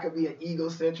 okay, I could be an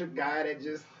egocentric guy that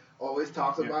just always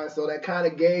talks about it. So that kind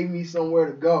of gave me somewhere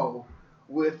to go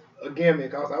with a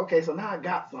gimmick. I was like, okay, so now I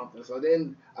got something. So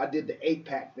then I did the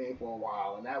 8-pack thing for a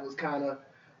while, and that was kind of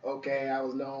okay. I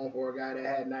was known for a guy that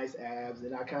had nice abs,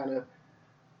 and I kind of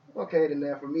okay.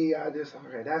 Then for me,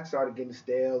 that started getting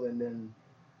stale, and then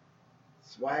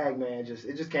swag, man,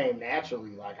 it just came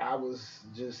naturally. Like it was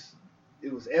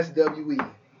SWE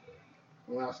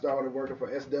when I started working for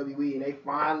SWE, and they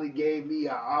finally gave me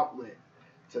an outlet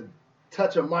to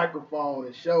touch a microphone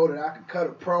and show that I could cut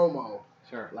a promo.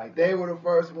 Sure. Like they were the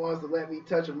first ones to let me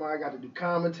touch a mic. I got to do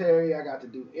commentary. I got to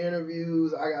do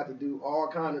interviews. I got to do all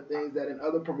kind of things that in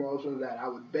other promotions that I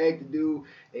would beg to do.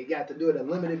 They got to do it on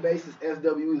a limited basis.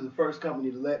 SWE was the first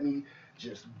company to let me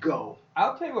just go.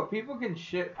 I'll tell you what, people can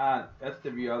shit on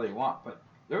SWE all they want, but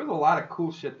there was a lot of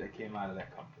cool shit that came out of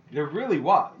that company. There really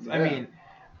was. Yeah. I mean,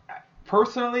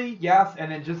 personally, yes,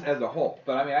 and then just as a whole.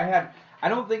 But I mean, I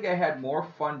don't think I had more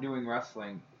fun doing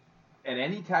wrestling at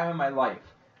any time in my life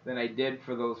than I did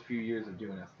for those few years of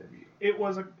doing SWE.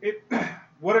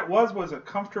 What it was a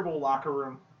comfortable locker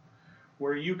room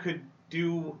where you could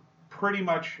do pretty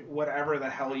much whatever the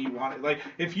hell you wanted. Like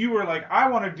if you were like, I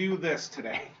want to do this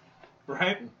today,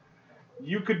 right?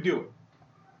 You could do it,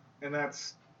 and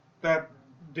that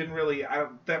didn't really.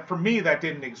 For me, that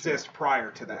didn't exist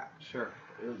prior to that. Sure.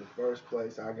 It was the first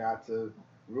place I got to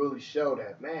really show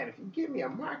that, man, if you give me a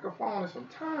microphone and some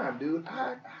time, dude,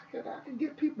 I could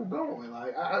get people going.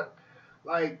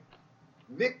 Like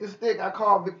Vic the Stick, I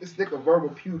call Vic the Stick a verbal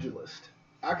pugilist.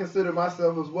 I consider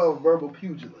myself as well a verbal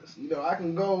pugilist. You know, I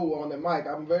can go on the mic.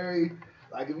 I'm very,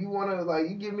 like, if you want to, like,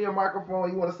 you give me a microphone,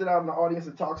 you want to sit out in the audience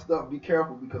and talk stuff, be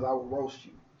careful because I will roast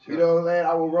you. Sure. You know what I'm saying?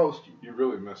 I will roast you. You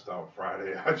really missed out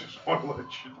Friday. I just want to let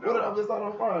you know. What did I miss out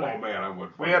on Friday? Oh, man, I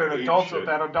went for We had an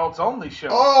adults only show.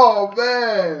 Oh,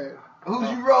 man. Who's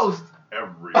you roast?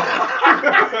 Everybody.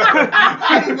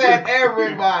 He said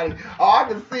everybody. Oh, I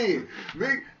can see it.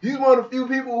 Vic, he's one of the few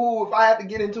people who, if I had to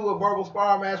get into a verbal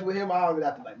sparring match with him, I would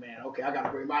have to like, man, okay, I got to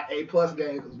bring my A+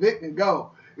 game because Vic can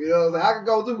go. You know what I'm saying? I can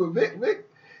go too, but Vic,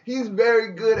 he's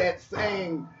very good at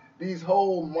saying these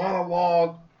whole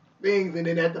monologue things, and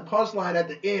then at the punchline at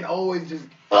the end, always just,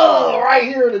 right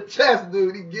here in the chest,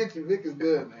 dude. He gets you. Vic is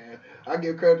good, man. I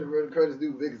give credit where credit's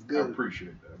due. Vic is good. I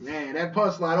appreciate that. Man, that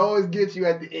punchline always gets you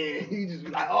at the end. You just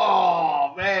be like,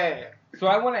 oh, man. So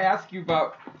I want to ask you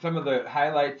about some of the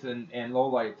highlights and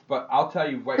lowlights, but I'll tell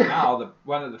you right now,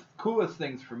 one of the coolest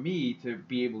things for me to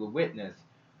be able to witness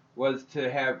was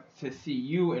to see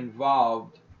you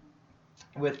involved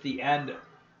with the end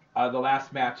of the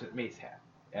last match that Mace had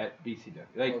at BCW.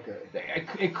 Like, okay.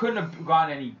 It couldn't have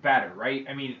gone any better, right?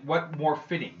 I mean, what more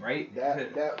fitting, right?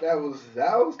 That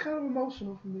was kind of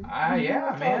emotional for me.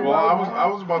 Yeah, man. Well, I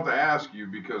was about to ask you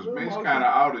because Mace kind of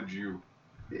outed you.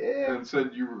 Yeah. And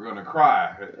said you were gonna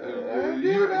cry.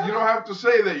 You don't have to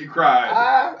say that you cried.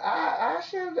 I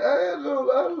should. A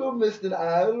little misty in the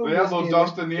eye. A little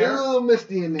dust in the air. A little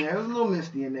misty in there. It was a little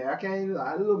misty in there. I can't even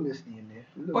lie. A little misty in there.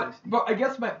 But I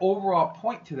guess my overall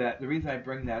point to that, the reason I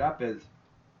bring that up is,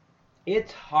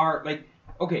 it's hard. Like,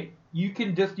 okay, you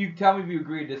tell me if you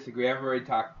agree or disagree. I've already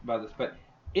talked about this, but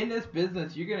in this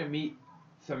business, you're gonna meet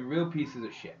some real pieces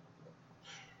of shit.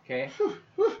 Okay,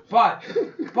 but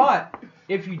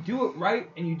if you do it right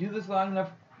and you do this long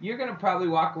enough, you're gonna probably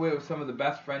walk away with some of the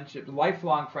best friendships,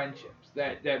 lifelong friendships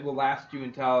that will last you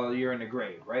until you're in the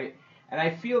grave, right? And I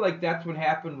feel like that's what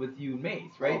happened with you and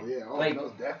Mace, right? Oh yeah, like, that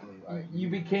was definitely like you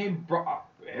became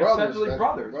essentially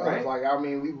brothers, right? Like, I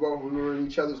mean, we were in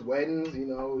each other's weddings. You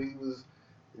know, he was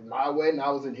in my wedding, I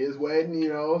was in his wedding. You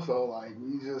know, so like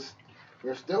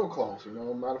we're still close. You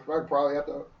know, matter of fact, probably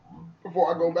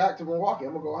before I go back to Milwaukee,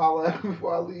 I'm gonna go holler at him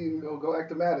before I leave and go back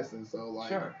to Madison. So like,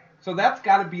 sure. So that's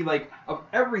got to be like, of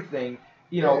everything,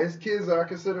 you know. His kids, I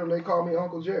consider them. They call me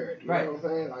Uncle Jared. You right. know what I'm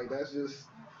saying? Like, that's just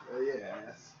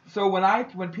So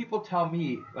when people tell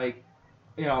me, like,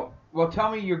 you know, well,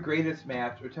 tell me your greatest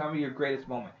match or tell me your greatest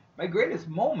moment. My greatest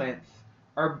moments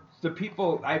are the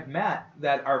people I've met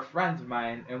that are friends of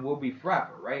mine and will be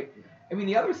forever, right? I mean,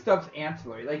 the other stuff's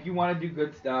ancillary. Like, you want to do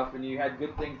good stuff, and you had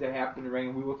good things that happened in the ring,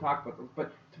 and we will talk about those.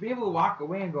 But to be able to walk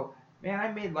away and go, man,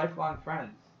 I made lifelong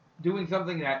friends. Doing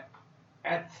something that,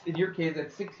 in your case,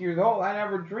 at 6 years old, I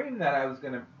never dreamed that I was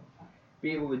going to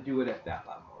be able to do it at that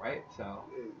level, right? So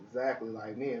exactly,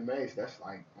 like me and Mace, that's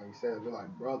like you said, we're like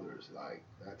brothers. Like,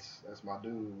 that's my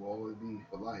dude, will always be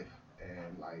for life.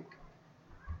 And, like,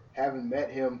 having met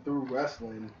him through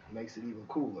wrestling makes it even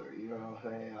cooler, you know what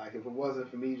I'm saying? Like, if it wasn't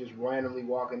for me just randomly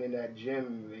walking in that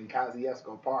gym in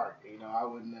Kosciuszko Park, you know, I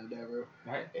wouldn't have never,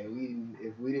 right. And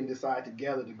if we didn't decide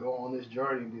together to go on this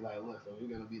journey and be like, listen, we're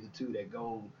going to be the two that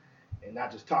go and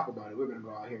not just talk about it, we're going to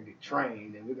go out here and get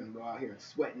trained, and we're going to go out here and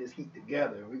sweat in this heat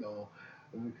together, and we're going to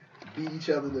beat each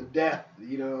other to death,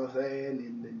 you know what I'm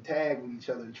saying, and tag with each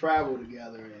other and travel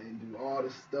together and do all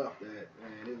this stuff that,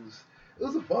 man, it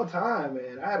was a fun time,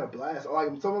 man. I had a blast. Like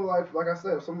some of like I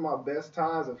said, some of my best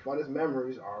times and funnest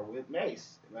memories are with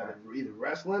Mace. Either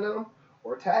wrestling them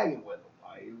or tagging with him.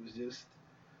 Like it was just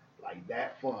like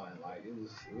that fun. Like it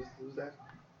was that,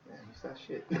 man, it was that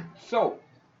shit. So,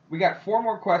 we got 4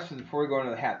 more questions before we go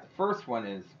into the hat. The first one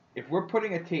is, if we're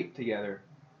putting a tape together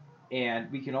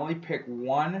and we can only pick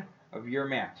one of your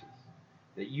matches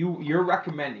that you're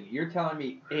recommending, you're telling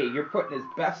me, hey, you're putting his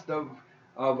best of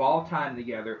all time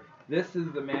together. This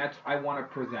is the match I want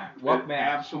to present. What it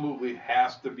match? Absolutely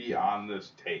has to be on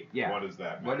this tape. Yeah. What is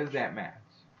that match? What is that match?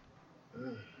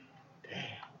 Damn.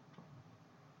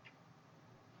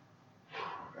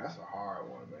 That's a hard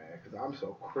one, man, because I'm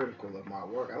so critical of my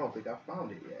work. I don't think I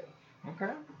found it yet.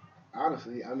 Okay.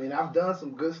 Honestly, I mean, I've done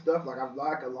some good stuff. Like, I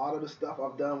like a lot of the stuff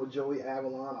I've done with Joey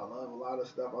Avalon. I love a lot of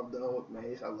stuff I've done with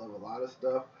Mace. I love a lot of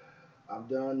stuff I've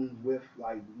done with,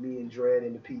 like, me and Dredd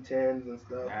in the P10s and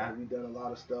stuff. Yeah. Like, we've done a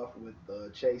lot of stuff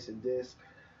with Chase and Disc.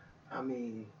 I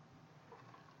mean,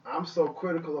 I'm so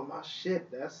critical of my shit.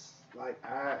 That's, like,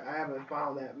 I haven't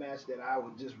found that match that I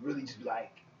would just really just be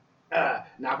like,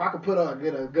 now, if I could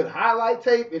get a good highlight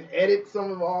tape and edit some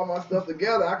of all my stuff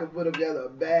together, I could put together a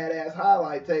badass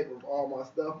highlight tape of all my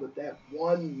stuff. But that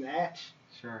one match,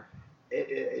 Sure.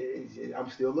 I'm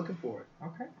still looking for it.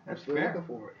 Okay, I'm that's still fair. looking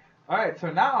for it. All right,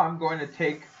 so now I'm going to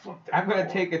take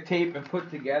a tape and put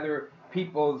together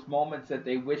people's moments that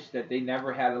they wish that they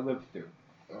never had to live through.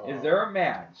 Is there a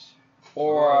match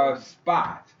or a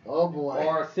spot Oh boy.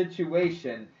 or a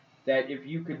situation that if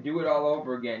you could do it all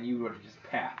over again, you would have just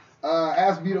passed?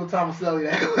 Ask Vito Tomaselli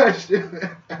that question.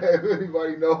 If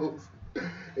anybody knows,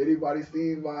 anybody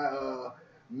seen my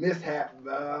mishap?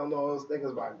 I don't know. I was thinking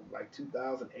it was like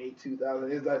 2008,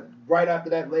 2000. It's like right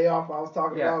after that layoff I was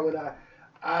talking about when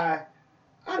I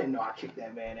didn't know I kicked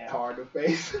that man that hard in the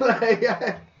face. Like,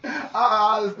 I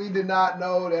honestly did not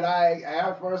know that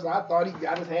at first I thought he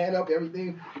got his hand up,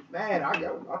 everything. Man,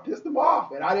 I pissed him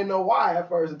off, and I didn't know why at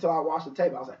first until I watched the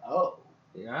tape. I was like, oh,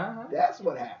 Yeah. that's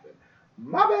what happened.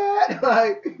 My bad.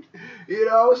 Like, you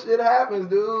know, shit happens,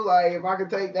 dude. Like, if I could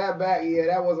take that back, yeah,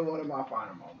 that wasn't one of my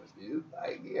finer moments, dude.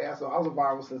 Like, yeah, so I was a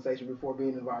viral sensation before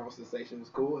being a viral sensation was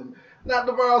cool, and not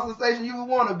the viral sensation you would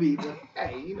want to be, but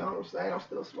hey, you know what I'm saying? I'm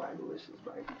still swagalicious,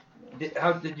 right?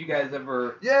 How did you guys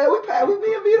ever? Yeah, we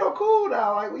me and Vito cool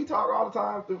now. Like, we talk all the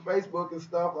time through Facebook and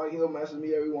stuff. Like, he'll message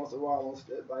me every once in a while on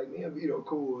stuff. Like, me and Vito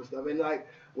cool and stuff. And like,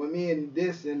 when me and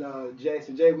Dis and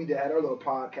Jason J, we had our little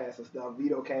podcast and stuff.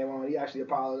 Vito came on. He actually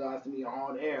apologized to me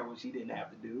on air, which he didn't have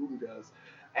to do, because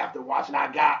after watching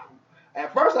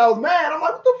at first I was mad. I'm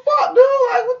like, what the fuck, dude?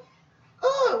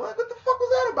 Like, what the fuck was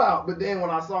that about? But then when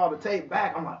I saw the tape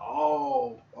back, I'm like,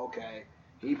 oh, okay.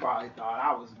 He probably thought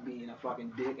I was being a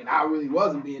fucking dick, and I really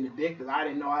wasn't being a dick because I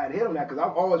didn't know I had hit him that, because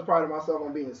I've always prided myself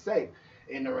on being safe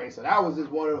in the ring. So that was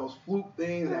just one of those fluke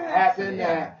things that happened.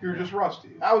 That You're just rusty.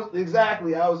 I was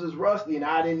just rusty, and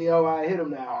I didn't know I hit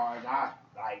him that hard. And I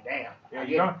like, damn.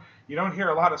 Yeah, you don't hear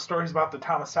a lot of stories about the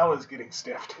Tomasellas getting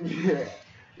stiffed. Yeah.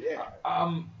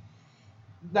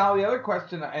 Now the other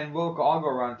question, and we'll all go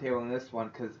around the table on this one,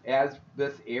 because as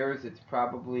this airs, it's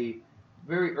probably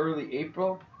very early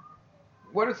April.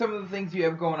 What are some of the things you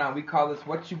have going on? We call this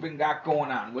what you've been got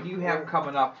going on. What do you have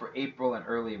coming up for April and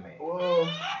early May? Well,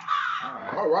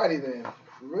 alrighty then.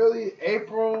 Really,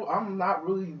 April, I'm not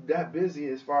really that busy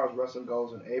as far as wrestling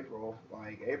goes in April.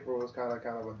 Like, April is kind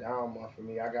of a down month for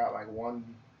me. I got like one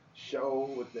show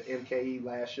with the MKE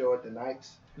last show at the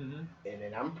Knights. Mm-hmm. And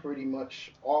then I'm pretty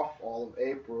much off all of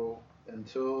April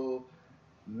until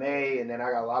May, and then I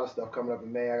got a lot of stuff coming up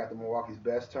in May. I got the Milwaukee's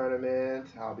Best tournament.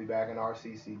 I'll be back in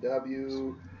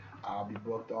RCCW. I'll be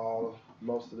booked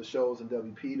most of the shows in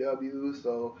WPW,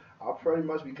 so I'll pretty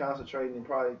much be concentrating in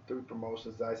probably 3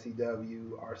 promotions: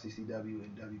 ICW, RCCW,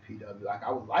 and WPW. Like,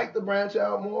 I would like to branch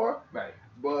out more, Right.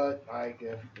 but like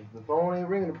if the phone ain't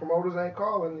ringing, the promoters ain't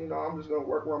calling, you know, I'm just gonna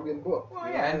work where I'm getting booked. Well,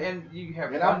 you yeah, know? and you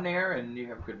have And fun there, and you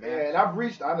have good matches. And I've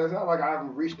reached out. It's not like I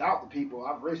haven't reached out to people.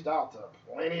 I've reached out to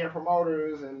plenty of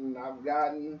promoters, and I've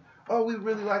gotten, oh, we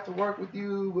really like to work with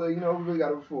you, but, you know, we really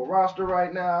got a full roster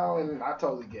right now, and I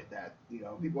totally get that. You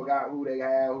know, people got who they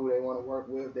have, who they want to work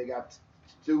with. They got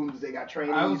students, they got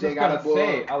trainees, I was they just got gonna a book.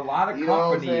 say, a lot of You know what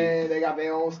I'm companies. saying? They got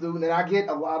their own student, and I get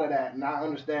a lot of that, and I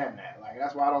understand that. Like,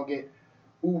 that's why I don't get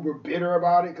uber bitter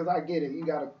about it, because I get it. You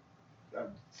got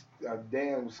a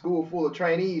damn school full of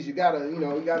trainees. You gotta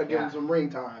give them some ring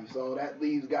time. So that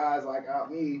leaves guys like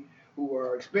me who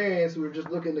are experienced, who are just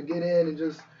looking to get in and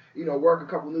just, work a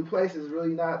couple new places.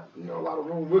 Really not, a lot of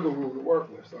wiggle room to work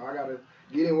with. So I gotta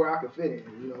get in where I can fit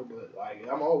in, But like,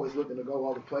 I'm always looking to go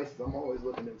other places. I'm always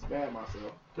looking to expand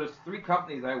myself. There's 3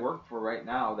 companies I work for right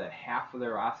now that half of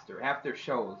their roster, half their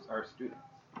shows are students.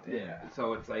 Yeah.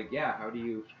 So it's like, how do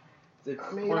you?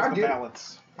 Where's the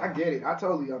balance? I get it. I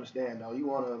totally understand though. You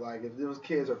want to, like, if those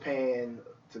kids are paying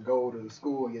to go to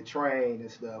school and get trained and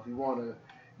stuff, you want to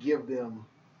give them,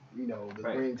 the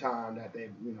green time that they,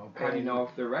 pay. How do you know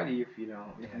if they're ready if you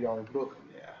don't? If you don't book them,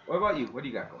 What about you? What do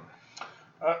you got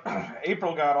going?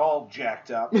 April got all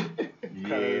jacked up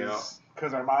Yeah.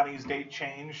 because Armani's date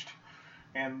changed,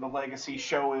 and the Legacy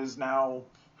show is now,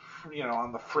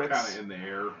 on the fritz. Kind of in the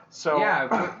air. So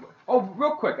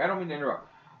real quick, I don't mean to interrupt.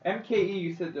 MKE,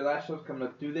 you said their last show's coming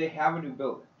up. Do they have a new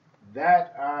building?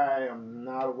 That I am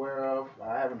not aware of.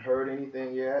 I haven't heard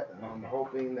anything yet. I'm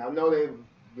hoping. I know they're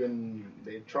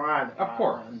trying to. Of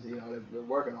course. One, they're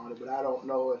working on it, but I don't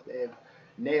know if they've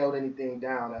nailed anything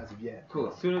down as of yet.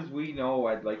 Cool. As soon as we know,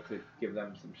 I'd like to give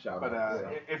them some shout outs.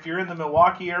 But if you're in the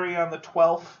Milwaukee area on the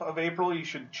 12th of April, you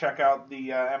should check out the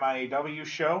MIAW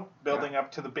show, building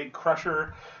up to the big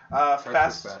Crusher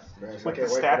Fest with the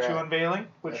statue unveiling,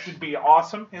 which should be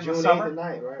awesome in June the summer. 8th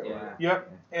night, right? Yeah.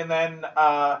 Yep. And then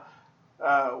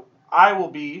I will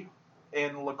be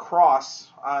in La Crosse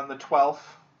on the 12th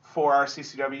for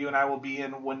RCCW, and I will be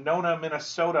in Winona,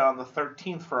 Minnesota on the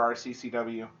 13th for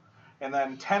RCCW. And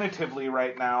then tentatively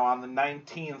right now on the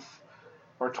 19th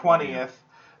or 20th,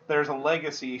 there's a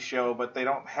Legacy show, but they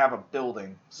don't have a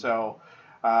building. So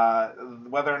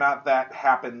whether or not that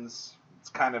happens, it's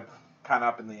kind of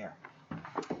up in the air.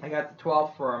 I got the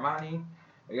 12th for Armani.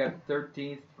 I got the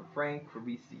 13th for Frank for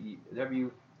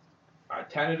BCW.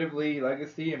 Tentatively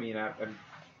Legacy. And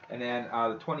then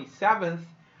the 27th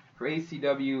for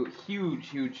ACW.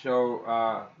 Huge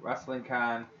show. Wrestling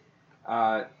Con.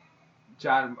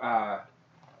 John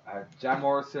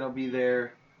Morrison will be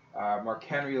there. Mark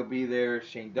Henry will be there.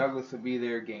 Shane Douglas will be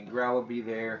there. Gangrel will be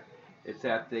there. It's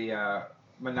at the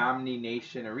Menominee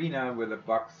Nation Arena where the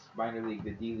Bucks minor league, the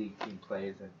D League team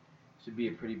plays, and it should be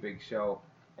a pretty big show.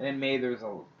 And in May there's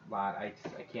a lot. I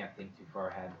can't think too far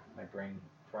ahead. My brain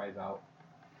fries out.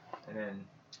 And then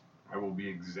I will be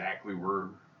exactly where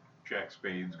Jack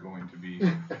Spade's going to be.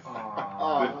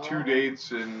 the 2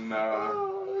 dates in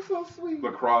that's so sweet.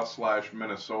 La Crosse /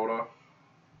 Minnesota.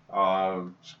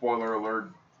 Spoiler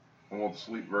alert, I won't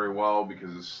sleep very well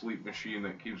because the sleep machine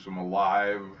that keeps him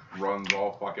alive runs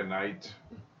all fucking night.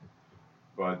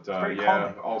 But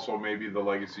calming. also maybe the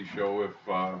Legacy show if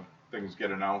things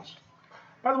get announced.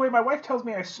 By the way, my wife tells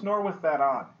me I snore with that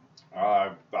on.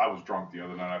 I was drunk the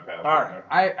other night. I passed All out.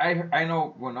 right. I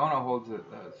know Winona holds a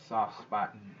soft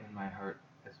spot in my heart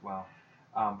as well,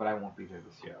 but I won't be there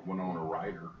this year. Yeah, Winona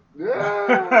Ryder.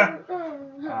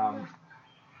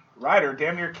 Ryder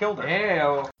damn near killed her.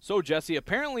 Hey-o. So, Jesse,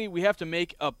 apparently we have to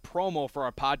make a promo for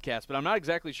our podcast, but I'm not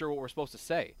exactly sure what we're supposed to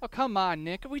say. Oh, come on,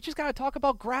 Nick. We just got to talk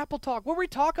about Grapple Talk, where we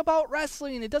talk about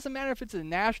wrestling. It doesn't matter if it's the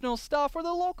national stuff or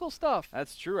the local stuff.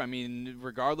 That's true.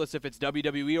 Regardless if it's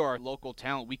WWE or our local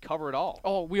talent, we cover it all.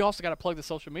 Oh, we also got to plug the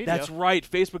social media. That's right.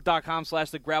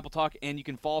 Facebook.com/The Grapple Talk, and you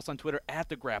can follow us on Twitter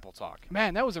 @The Grapple Talk.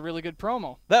 Man, that was a really good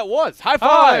promo. That was. High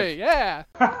five! Hi, yeah.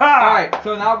 All right,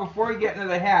 so now before we get into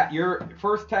the hat, your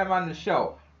first time on the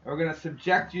show, we're going to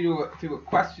subject you to a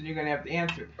question you're going to have to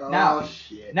answer. Now,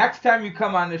 Shit. next time you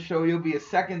come on the show, you'll be a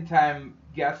second-time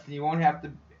guest, and you won't have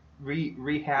to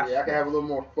rehash. Yeah, I can have a little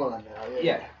more fun now.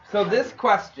 Yeah. So this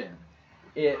question,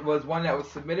 it was one that was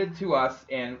submitted to us,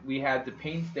 and we had to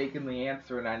painstakingly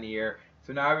answer it on the air.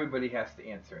 So now everybody has to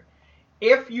answer it.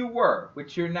 If you were,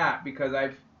 which you're not, because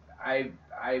I've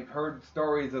heard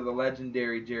stories of the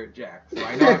legendary Jared Jack. So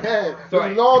I know. This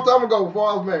was a long time ago before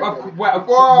I was married. Before I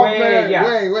was way, married.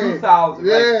 yeah, Wait. 2000.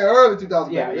 Yeah, early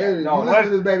 2000. Yeah, baby. yeah, no, you listen to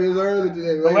this, baby. It was early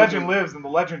today. The legend lives and the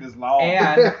legend is long.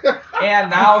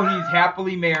 And now he's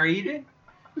happily married.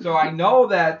 So I know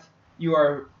that you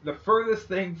are the furthest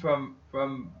thing from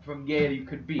gay you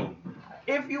could be.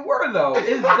 If you were, though,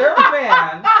 is there a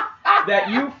man that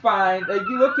you find, like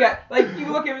you look at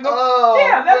him and go,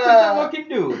 damn, that's a good looking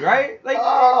dude, right? Like,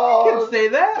 you can say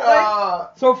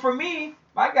that. So for me,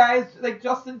 my guy's like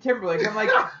Justin Timberlake. I'm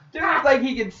like, dude, like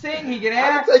he can sing, he can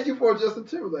act. I take you for a Justin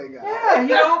Timberlake guy.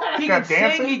 Yeah, he can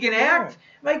dancing? sing, he can act.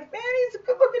 Like, man, he's a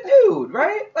good looking dude,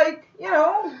 right? Like, He's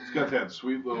got that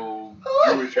sweet little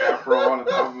Jewish afro on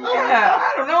the top of his head. Yeah,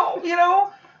 I don't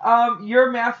know,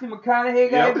 you're Matthew McConaughey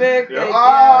guy, Yep, Vic. yep.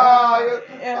 Like,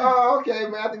 Okay,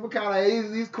 Matthew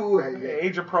McConaughey, he's cool.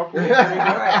 Age appropriate. All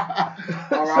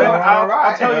So right.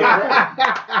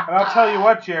 I'll tell you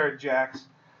what, Jared Jacks.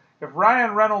 if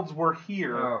Ryan Reynolds were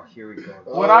here, Oh, here we go.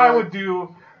 what I would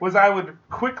do was I would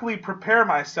quickly prepare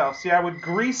myself. See, I would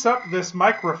grease up this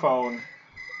microphone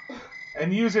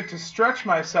and use it to stretch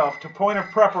myself to point of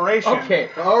preparation. Okay.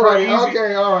 All right. Easy.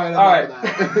 Okay. All right. All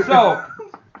right.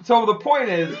 So the point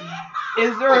is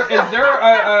there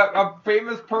a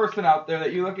famous person out there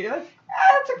that you look at like,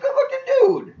 that's a good looking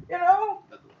dude, you know?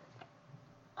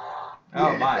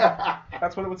 Oh my.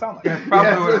 That's what it would sound like. That's probably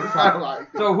Yes, what it it sounds sound like.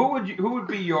 like. So who would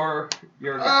be your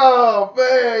guy? Oh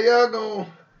man, y'all gonna.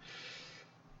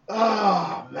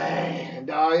 Oh man,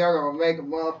 dog, y'all gonna make a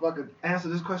motherfucker answer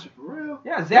this question for real?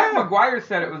 Yeah, Zach McGuire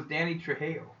said it was Danny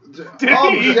Trejo. Did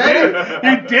Oh, he? He machete? did.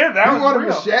 He did. That You was want a real.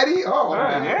 machete? Oh,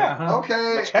 Yeah.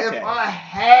 Okay, Machete. if I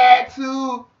had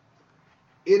to,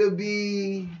 it'll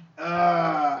be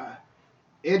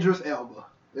Idris Elba.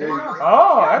 There you go.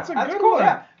 Oh, that's a That's good cool. one.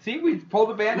 Yeah. See, we pulled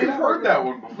the band. We've heard that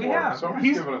one before. We have.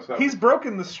 Somebody's given us that He's one.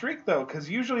 broken the streak though, because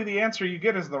usually the answer you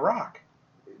get is The Rock.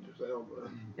 Idris Elba.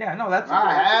 Yeah, no, that's.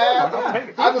 I have. I'll take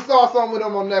it. I just saw something with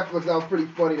him on Netflix that was pretty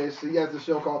funny. He has this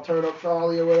show called Turn Up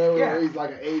Charlie or whatever. Yeah. Where he's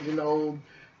like an aging old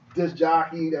disc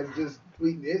jockey that's just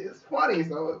tweeting. It's funny,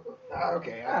 so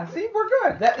okay. Yeah, see, we're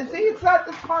good.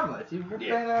 It's harmless. We're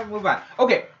gonna move on.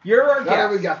 Okay, you're our Now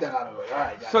that we guest. got that out of the way. All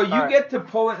right, guys. So you All right. get to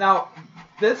pull it now.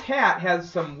 This hat has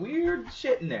some weird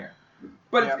shit in there,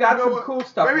 but it's got You know some what? cool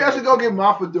stuff. Maybe in I it. should go get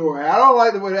my fedora. I don't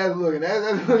like the way that's looking.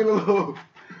 That's looking a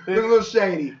little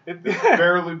shady. It's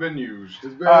barely been used.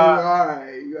 It's very all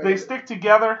right. You gotta They get- stick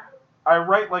together. I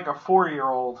write like a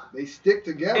 4-year-old. They stick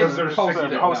together. It's They're Post-it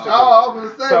sticky- note. Post-it Oh, note. I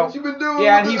was gonna say So- what you been doing.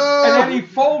 Yeah, and with he the, and then he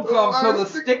folds them so the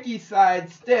stick- sticky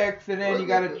side sticks, and then you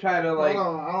got to try to like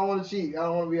Hold on, I don't want to cheat. I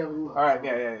don't want to be able to look. All right,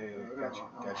 yeah. Gotcha.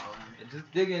 just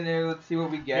dig in there. Let's see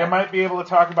what we get. You might be able to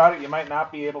talk about it. You might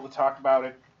not be able to talk about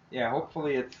it. Yeah,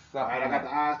 hopefully it's All something. right, I got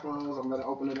the eyes closed. I'm gonna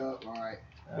open it up. All right,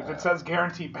 If it says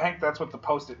Guarantee Bank, that's what the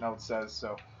Post-it note says.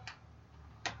 So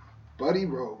Buddy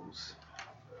Rose.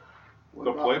 What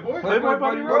The about- Playboy? Playboy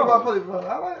Buddy What about Rose. Playboy?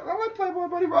 I like Playboy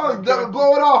Buddy Rose.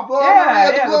 Blow it off. Blow it Yeah,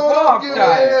 off. yeah, the blow it off. blow-off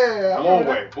guy. Yeah. Blow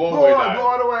away. Blow Blow away it, diet.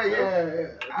 blow it away. Yeah.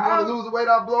 If you want to lose the weight,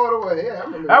 I'll blow it away. Yeah, I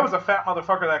remember that was a fat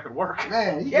motherfucker that could work.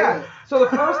 man. Yeah. So the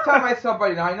first time I saw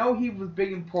Buddy, now I know he was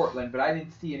big in Portland, but I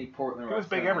didn't see any Portland. He was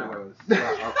big wrestling. everywhere.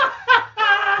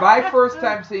 My first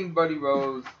time seeing Buddy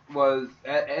Rose was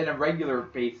at a regular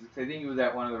basis. I think he was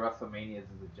at one of the WrestleManias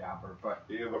as a jobber, but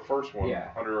Yeah, the first one, Yeah.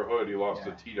 under a hood, he lost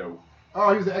Yeah. to Tito.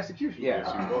 Oh, he was an execution. Yeah.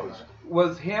 Yes, he was.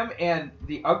 was him and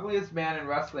the ugliest man in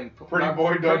wrestling, Pretty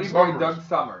Boy Doug Summers. Doug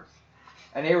Summers.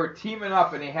 And they were teaming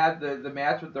up, and they had the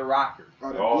match with the Rockers.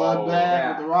 Oh, the Oh, bloodbath yeah.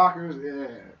 with the Rockers. Yeah.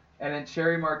 And then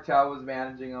Sherry Martel was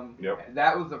managing them. Yep.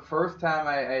 That was the first time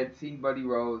I had seen Buddy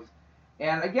Rose.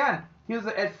 And again, he was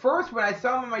at first when I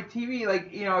saw him on my TV,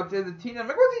 like, you know, to the teen, I'm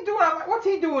like, what's he doing? I'm like, what's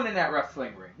he doing in that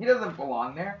wrestling ring? He doesn't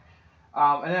belong there.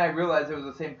 And then I realized it was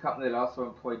the same company that also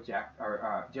employed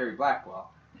Jerry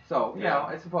Blackwell. So, you know,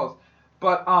 I suppose.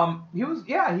 But he was,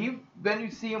 then you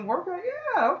see him work, like,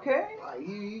 yeah, okay. Like,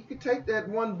 you could take that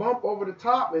one bump over the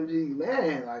top and just,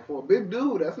 man, like for a big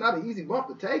dude, that's not an easy bump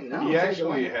to take. And I don't He take it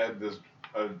actually like- had this,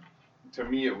 to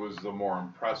me, it was the more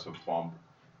impressive bump,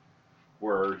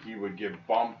 where he would get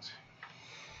bumped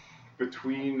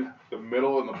between the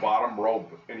middle and the bottom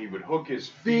rope, and he would hook his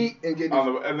feet and get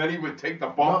on his and then he would take the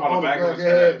bump on the back of his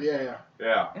head. head.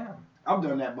 Yeah. Yeah. I've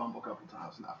done that bump a couple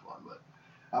times. It's not fun, but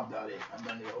I've done it. I've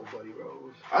done the old Buddy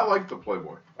Rose. I like the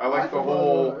Playboy. I like the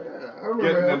whole I remember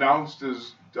getting him. announced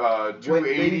as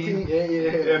 280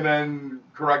 Yeah. and then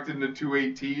corrected to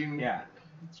 218. Yeah.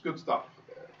 It's good stuff.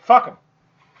 Fuck him.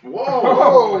 Whoa.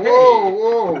 Whoa, hey.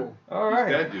 whoa. All He's right.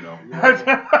 dead, you know.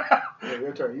 Yeah,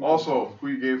 your turn. You Also, who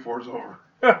you gave four's over?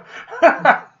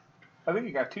 I think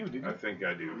you got 2, didn't I you? think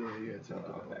I do. Yeah, yeah.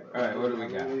 All right, what do we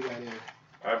got? What do we got here?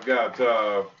 I've got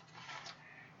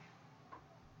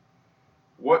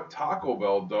what Taco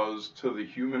Bell does to the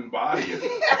human body. All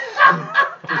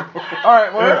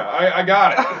right, well, Yeah, I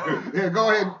got it. Yeah, go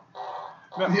ahead.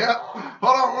 Yeah.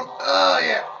 Hold on. Oh,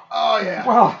 yeah. Oh, yeah.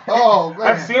 Well, Oh, man.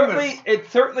 I've seen this. it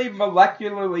certainly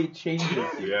molecularly changes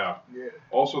you. Yeah. Yeah.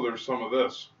 Also, there's some of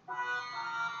this.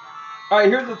 All right,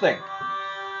 here's the thing.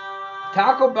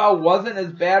 Taco Bell wasn't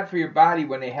as bad for your body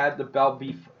when they had the Bell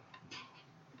beef.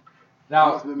 Now,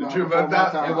 That was Did before you invent my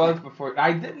that? time. it was before.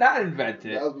 I did not invent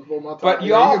it. That was before my time. But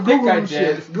you Yeah, all you think Google I them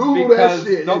did shits. Google because that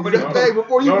shit. nobody- Hey,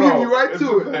 before you No, beat no, me right it's to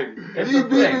a it. thing. It's You a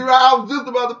beat me thing. right. I was just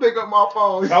about to pick up my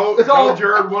phone. Tell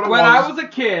Jared what it When was. I was a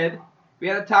kid, we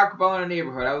had a Taco Bell in our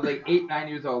neighborhood. I was like 8, 9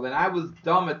 years old, and I was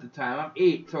dumb at the time. I'm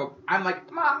 8, so I'm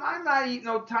like, Mom, I'm not eating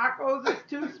no tacos. It's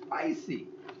too spicy.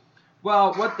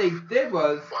 Well, what they did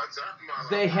was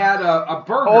they had a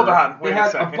burger. Hold on, wait they a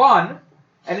had second. a bun,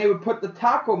 and they would put the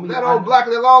taco meat. That old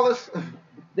Blackly Lawless.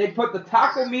 They'd put the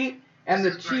taco meat and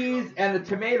the cheese and the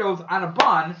tomatoes on a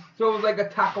bun, so it was like a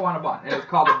taco on a bun, and it was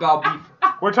called a Bell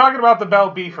Beefer. We're talking about the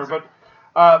Bell Beefer,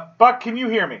 but Buck, can you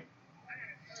hear me? I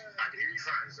can hear you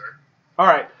fine, sir. All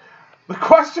right. The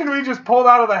question we just pulled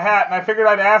out of the hat, and I figured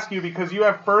I'd ask you because you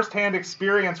have first-hand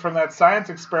experience from that science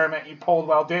experiment you pulled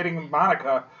while dating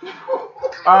Monica.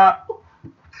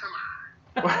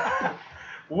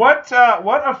 What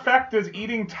effect does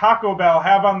eating Taco Bell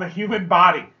have on the human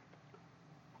body?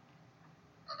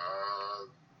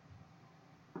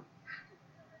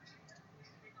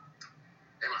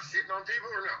 Am I shitting on people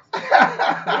or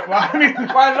no? Well, I mean,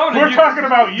 Well, I don't know, we're talking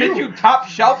about you. Did you top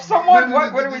shelf someone?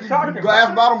 What are we talking about?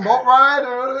 Glass bottom boat ride?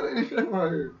 Or Nothing,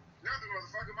 motherfucker.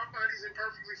 My body's in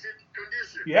perfectly fit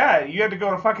condition. Yeah, you had to go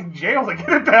to fucking jail to get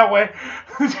it that way.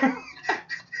 That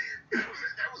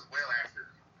was well after.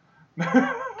 I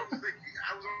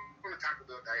was on a Taco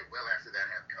Bell diet well after that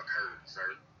had occurred, sir.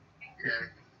 Okay?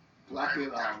 Blackly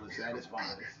Lawless, that is fine.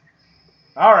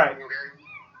 All right. Okay? Wait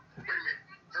a minute.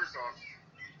 First off,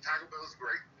 Taco Bell is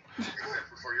great,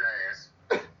 except for your ass.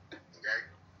 Okay?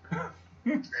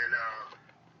 And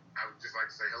I would just like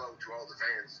to say hello to all the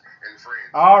fans and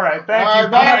friends. All right, thank you.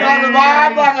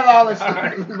 Bye, Blackly Lawless.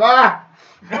 Bye.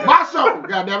 My show,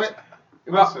 goddammit.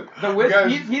 Well, the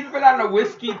whiskey, he's been on a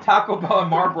whiskey, Taco Bell, and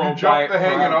Marlboro You diet. jumped the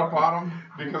hanging forever. up on him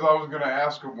because I was going to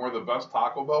ask him where the best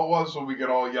Taco Bell was so we could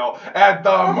all yell, at the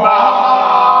mall!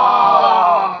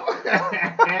 All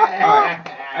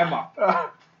right,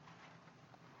 Emma.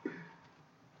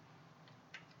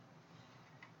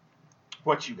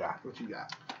 What you got? What you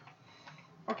got?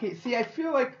 Okay, see, I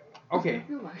feel like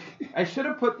I should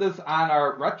have put this on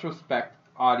our retrospect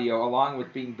audio along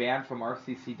with being banned from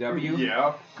RCCW.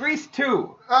 Yeah. Grease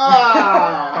 2.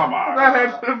 Ah. Come on. That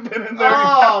had been in there.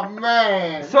 Oh,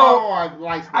 man. So, no one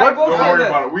likes that. I will Don't say worry this.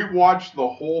 about it. We watched the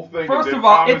whole thing First and did of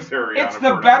all, it's commentary on it the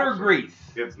for an better episode. Grease.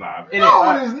 It's not. It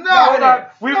No, is. it is not. No, it is.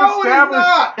 We've No, it is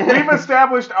not.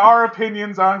 established our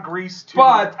opinions on Grease 2.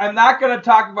 But I'm not going to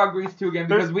talk about Grease 2 again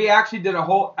because we actually did a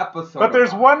whole episode. But there's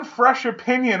about one fresh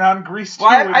opinion on Grease 2.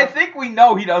 Well, I think we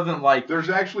know he doesn't like it. There's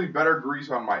actually better grease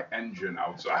on my engine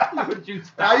outside. Would you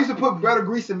stop? I used to put better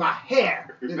grease in my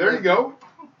hair. There you go.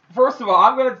 First of all,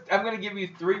 I'm gonna give you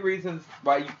 3 reasons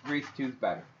why Grease 2's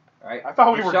better. All right? I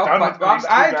thought we were done with Grease 2,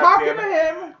 I ain't talking to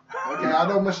goddammit. him. Okay, I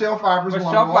know Michelle Pfeiffer's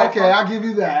Michelle one. Pfeiffer. Okay, I'll give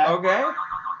you that. Okay.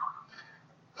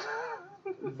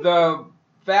 The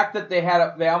fact that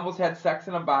they almost had sex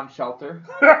in a bomb shelter.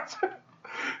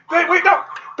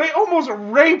 They almost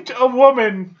raped a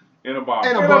woman In a bomb.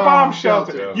 In in a bomb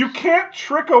shelter. shelter. You can't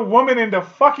trick a woman into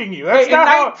fucking you. That's Hey, in not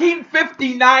how...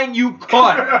 1959, you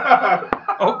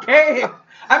could. Okay.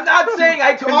 I'm not saying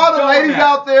I To all the condone ladies that.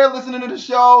 out there listening to the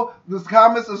show, the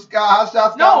comments of Hot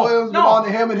Shot Scott No, Williams no. belong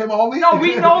to him and him only. No,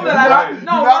 we know that I don't. Do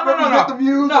No, not no, represent the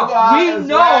views no. of We as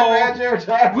know. Rad Jared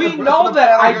Jackson, We the rest know of the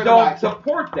that panel I here don't tonight.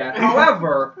 support that.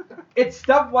 However, it's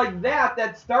stuff like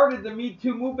that started the Me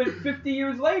Too movement 50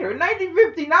 years later. In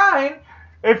 1959,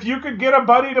 If you could get a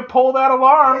buddy to pull that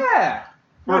alarm... yeah.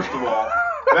 First of all,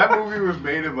 that movie was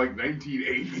made in like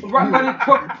 1980. Right, but it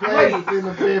took place in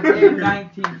the in 50s.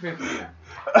 1950.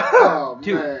 Oh,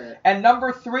 2. man. And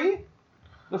number 3,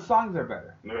 the songs are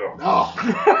better. No. Oh.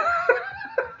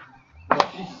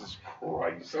 Jesus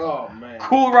Christ. Oh, man.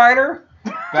 Cool Rider,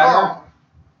 better. Oh.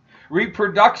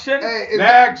 Reproduction, Hey, is,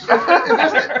 Next.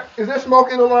 is there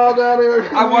smoking allowed down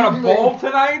there? I want a bowl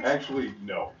tonight, Actually,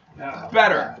 no.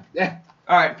 better. Yeah.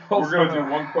 All right, We're going to do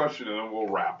one question and then we'll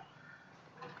wrap.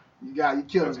 You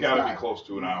killed It's me. got to be Scott. close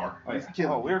to an hour. You Oh,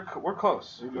 killed me. we're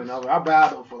close. We've been over. I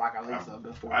battled for like at least a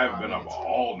good 4 I haven't been up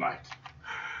all night.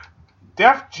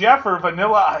 Def Jeff or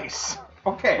Vanilla Ice?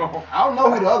 Okay. I don't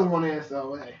know who the other one is,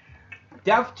 so hey.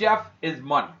 Def Jeff is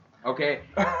money. Okay,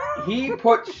 he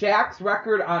put Shaq's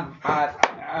record on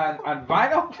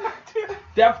vinyl.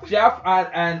 Def Jeff on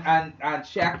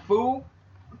Shaq Fu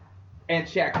and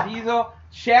Shaq Diesel.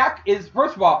 Shaq is,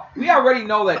 first of all, we already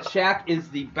know that Shaq is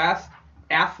the best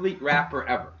athlete rapper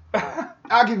ever.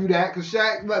 I'll give you that, because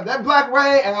Shaq, that Black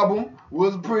Rain album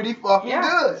was pretty fucking Yeah,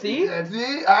 good. see?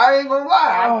 See? I ain't gonna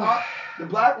lie. I thought the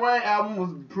Black Rain album was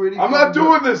pretty I'm fucking not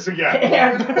doing good. this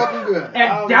again. Pretty fucking good.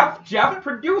 And Def Jeff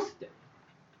produced it.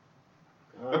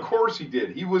 Of course he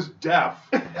did. He was deaf.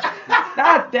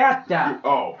 Not that Def.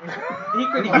 Oh. He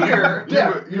could hear.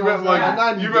 Yeah, You meant like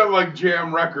saying? you meant like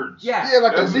Jam Records. Yeah. Yeah,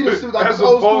 like the As- Adidas suit, like as the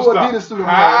old school opposed to- Adidas suit.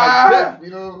 Ah! Like Def,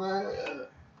 you know what I'm saying?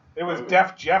 It was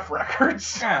Def Jeff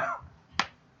Records. Yeah.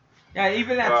 Yeah,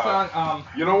 even that song.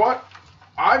 You know what?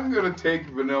 I'm gonna take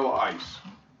Vanilla Ice,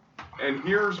 and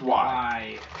here's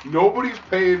why. Why? Nobody's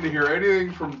paying to hear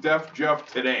anything from Def Jeff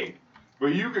today.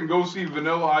 But you can go see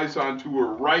Vanilla Ice on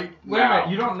tour right Wait a now. minute,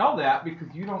 you don't know that because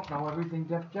you don't know everything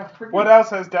Def Jeff produced. What else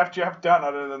has Def Jeff done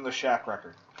other than the Shaq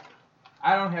record?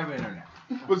 I don't have internet.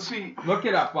 But see, Look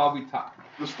it up while we talk.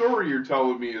 the story you're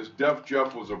telling me is Def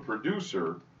Jeff was a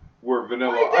producer where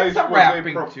Vanilla He did Ice some was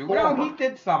rapping a too. performer. No, he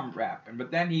did some rapping,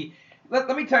 but then he. Let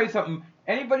me tell you something.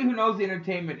 Anybody who knows the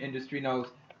entertainment industry knows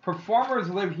performers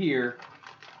live here,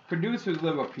 producers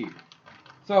live up here.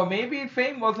 So maybe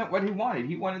fame wasn't what he wanted.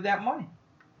 He wanted that money.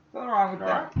 Nothing wrong with All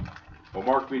that. right. Well,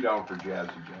 mark me down for Jazzy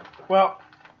Jeff. Well,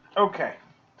 okay.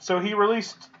 So he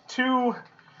released two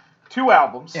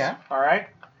albums. Yeah. All right.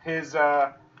 His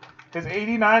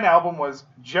 89 album was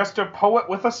Just a Poet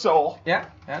with a Soul. Yeah,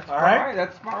 that's All all right. right.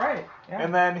 That's about right. Yeah.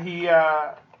 And then he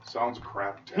Sounds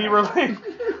crap. released.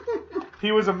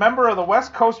 He was a member of the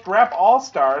West Coast Rap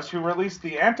All-Stars wwho released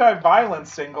the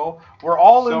anti-violence single "We're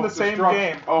All in the Same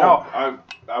Game." Oh, No.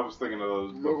 I was thinking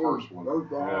of the first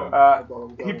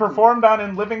one. He performed on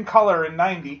In Living Color in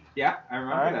 '90. Yeah, I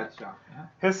remember All right. that song. Yeah.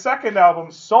 His second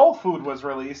album, Soul Food, was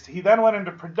released. He then went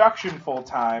into production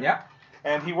full-time. Yeah.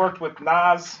 And he worked with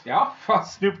Nas, Yeah.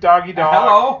 Snoop Doggy Dogg,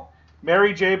 Hello.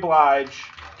 Mary J. Blige,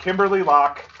 Kimberly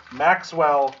Locke,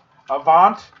 Maxwell,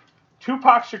 Avant,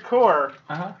 Tupac Shakur,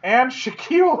 and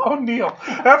Shaquille O'Neal.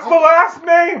 That's the last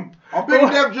name. I'm picking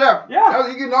Def Jeff. Yeah.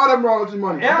 You getting all them royalty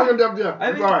money. Yeah. I'm picking Def Jeff. I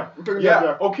It's think- all right. I'm picking Def Yeah,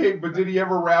 Jeff. okay, but did he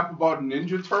ever rap about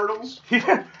Ninja Turtles?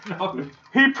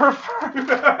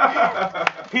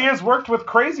 He has worked with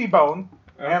Crazy Bone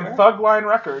and Okay. Thugline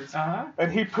Records, Uh-huh.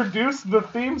 and he produced the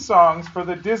theme songs for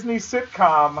the Disney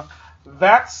sitcom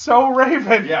That's So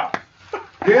Raven. Yeah.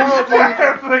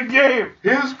 That's the game.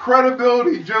 His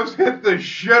credibility just hit the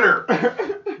shitter.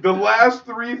 The last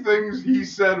three things he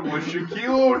said was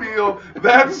Shaquille O'Neal,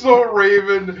 That's So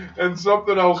Raven, and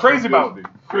something else. Crazy from Bone. Disney.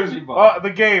 Crazy Bone. The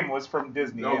game was from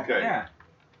Disney. yeah. Okay. Yeah.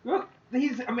 Well,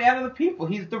 he's a man of the people.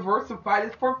 He's diversified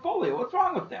his portfolio. What's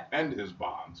wrong with that? And his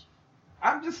bonds.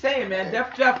 I'm just saying, man.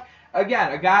 Def Jeff,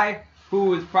 again, a guy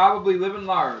who is probably living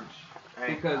large.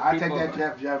 Because I take people-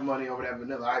 that Jeff money over that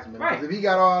Vanilla Ice man. Right. Because if he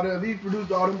got all the, if he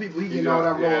produced all them people, he getting all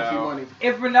that royalty yeah. money.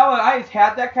 If Vanilla Ice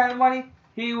had that kind of money,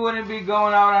 he wouldn't be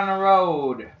going out on the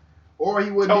road. Or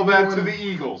he wouldn't Tell be that doing to the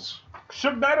Eagles.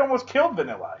 Suge Knight almost killed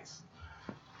Vanilla Ice.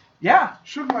 Yeah.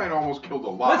 Suge Knight almost killed a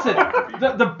lot Listen, of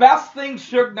people. the best thing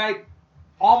Suge Knight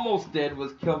almost did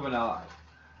was kill Vanilla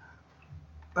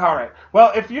Ice. All right.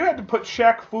 Well, if you had to put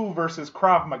Shaq Fu versus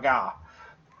Krav Maga,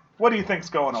 what do you think's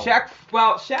going on?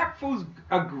 Shaq Fu's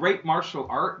a great martial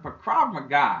art, but Krav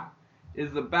Maga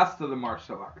is the best of the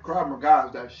martial arts. Krav Maga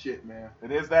is that shit, man.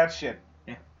 It is that shit.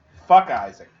 Yeah. Fuck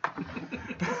Isaac.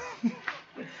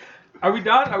 Are we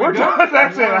done? We're done.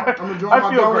 That's it. I'm enjoying I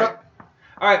my feel donut. great.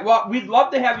 All right. Well, we'd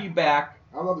love to have you back,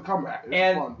 I love the comeback. It's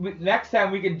and fun. next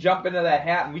time we can jump into that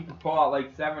hat and we can pull out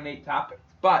like 7, 8 topics.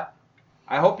 But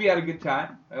I hope you had a good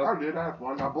time. I did. I had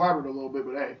fun. I blabbered a little bit,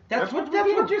 but hey. That's what we do.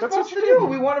 you're That's supposed what to you do. do.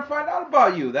 We want to find out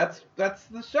about you. That's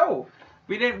the show.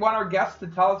 We didn't want our guests to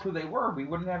tell us who they were. We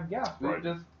wouldn't have guests. We would Right.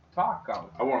 just talk all the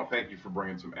time. I want to thank you for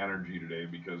bringing some energy today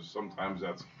because sometimes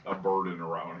that's a burden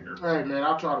around here. Hey, man,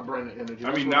 I'll try to bring the energy.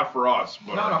 I mean, not for us,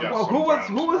 but No, I no. guess Well,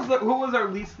 sometimes. who was our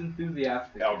least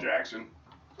enthusiastic? Al Jackson.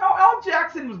 No, Al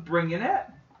Jackson was bringing it.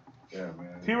 Yeah,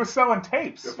 man. He was selling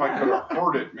tapes. If I could have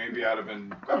heard it, maybe I'd have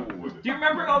been cool with it. Do you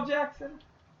remember Al Jackson?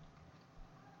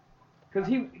 Because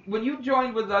when you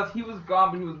joined with us, he was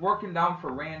gone, but he was working down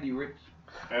for Randy Rich.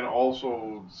 And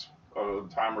also a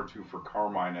time or two for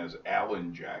Carmine as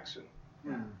Alan Jackson.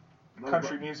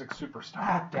 Country music superstar.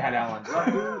 Not that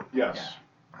Alan. Yes.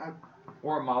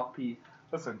 Or a mouthpiece.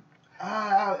 Listen,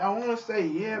 I want to say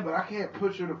yeah, but I can't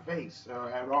picture the face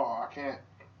at all. I can't.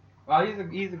 Well, he's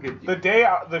a good dude. the day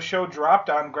the show dropped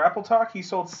on Grapple Talk, he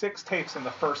sold 6 tapes in the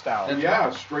first hour. That's Yeah,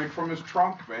 right. straight from his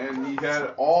trunk, man. He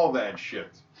had all that shit.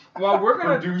 Well, we're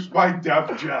gonna. Produced by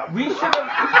Def Jeff. We should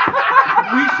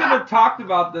have talked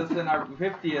about this in our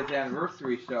 50th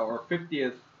anniversary show or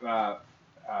 50th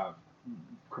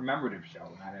commemorative show,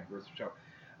 not anniversary show,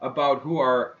 about who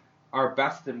our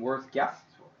best and worst guests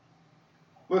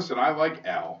were. Listen, I like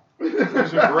Al. He's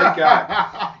a great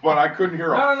guy. But I couldn't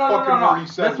hear a fucking word he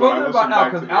said This when I wasn't listened about Al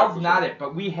back to because the Al's episode. not it,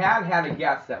 but we had a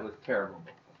guest that was terrible.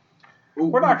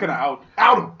 We're not gonna out.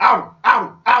 Out him!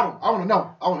 I want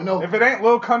to know. If it ain't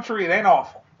low country, it ain't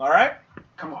awful. All right.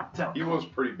 Come on, tell me. He was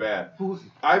pretty bad. Who's?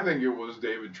 I think it was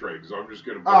David Triggs. I'm just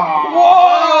going to put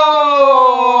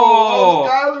Whoa!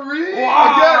 Skylar Reed.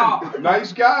 Wow! Again,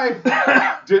 nice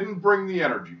guy. Didn't bring the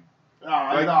energy.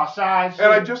 Oh, he's all shy. and shit.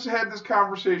 And I just had this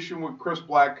conversation with Chris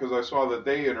Black because I saw that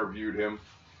they interviewed him.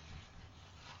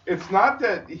 It's not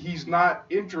that he's not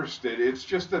interested. It's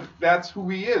just that that's who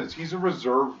he is. He's a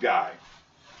reserved guy.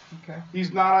 Okay.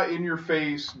 He's not in your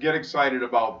face, get excited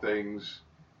about things.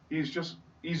 He's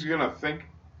gonna think,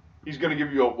 he's gonna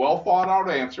give you a well thought out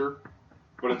answer,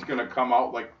 but it's gonna come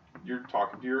out like you're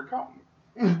talking to your accountant.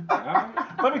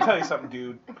 Let me tell you something,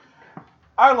 dude.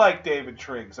 I like David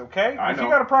Triggs, okay? I If know. you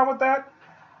got a problem with that,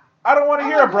 I don't want to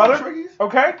hear it, brother.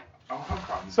 Okay? I don't have a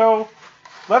problem. So,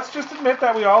 let's just admit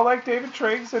that we all like David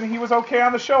Triggs, and he was okay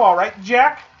on the show, all right,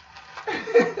 Jack?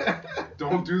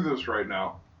 Don't do this right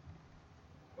now.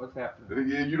 What's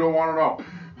happening? You don't want to know.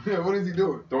 Yeah, what is he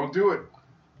doing? Don't do it.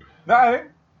 No,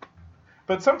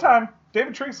 but sometime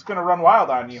David Triggs is going to run wild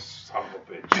on you. Son of a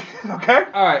bitch. Okay?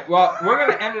 All right, well, we're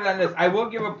going to end it on this. I will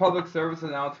give a public service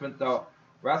announcement, though.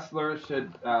 Wrestlers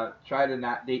should try to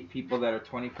not date people that are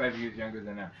 25 years younger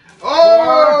than them.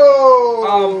 Alrighty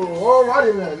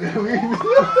then.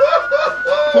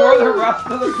 For the rest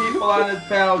of the people on this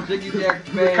panel, Jiggy Jack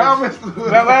Spade.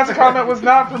 That last comment was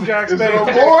not from Jack Is it Spade.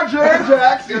 okay? More Jack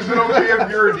Jackson. Is it okay if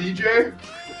you're a DJ?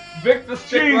 Vic the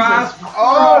Stick Jesus Ross.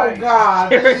 Oh Christ.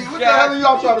 God! What Jack. the hell are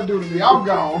y'all trying to do to me? I'm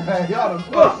gone, man. Y'all done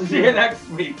We'll fucked see you next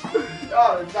week.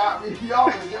 Y'all done got me. Y'all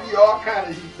done give me all kind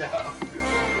of heat now.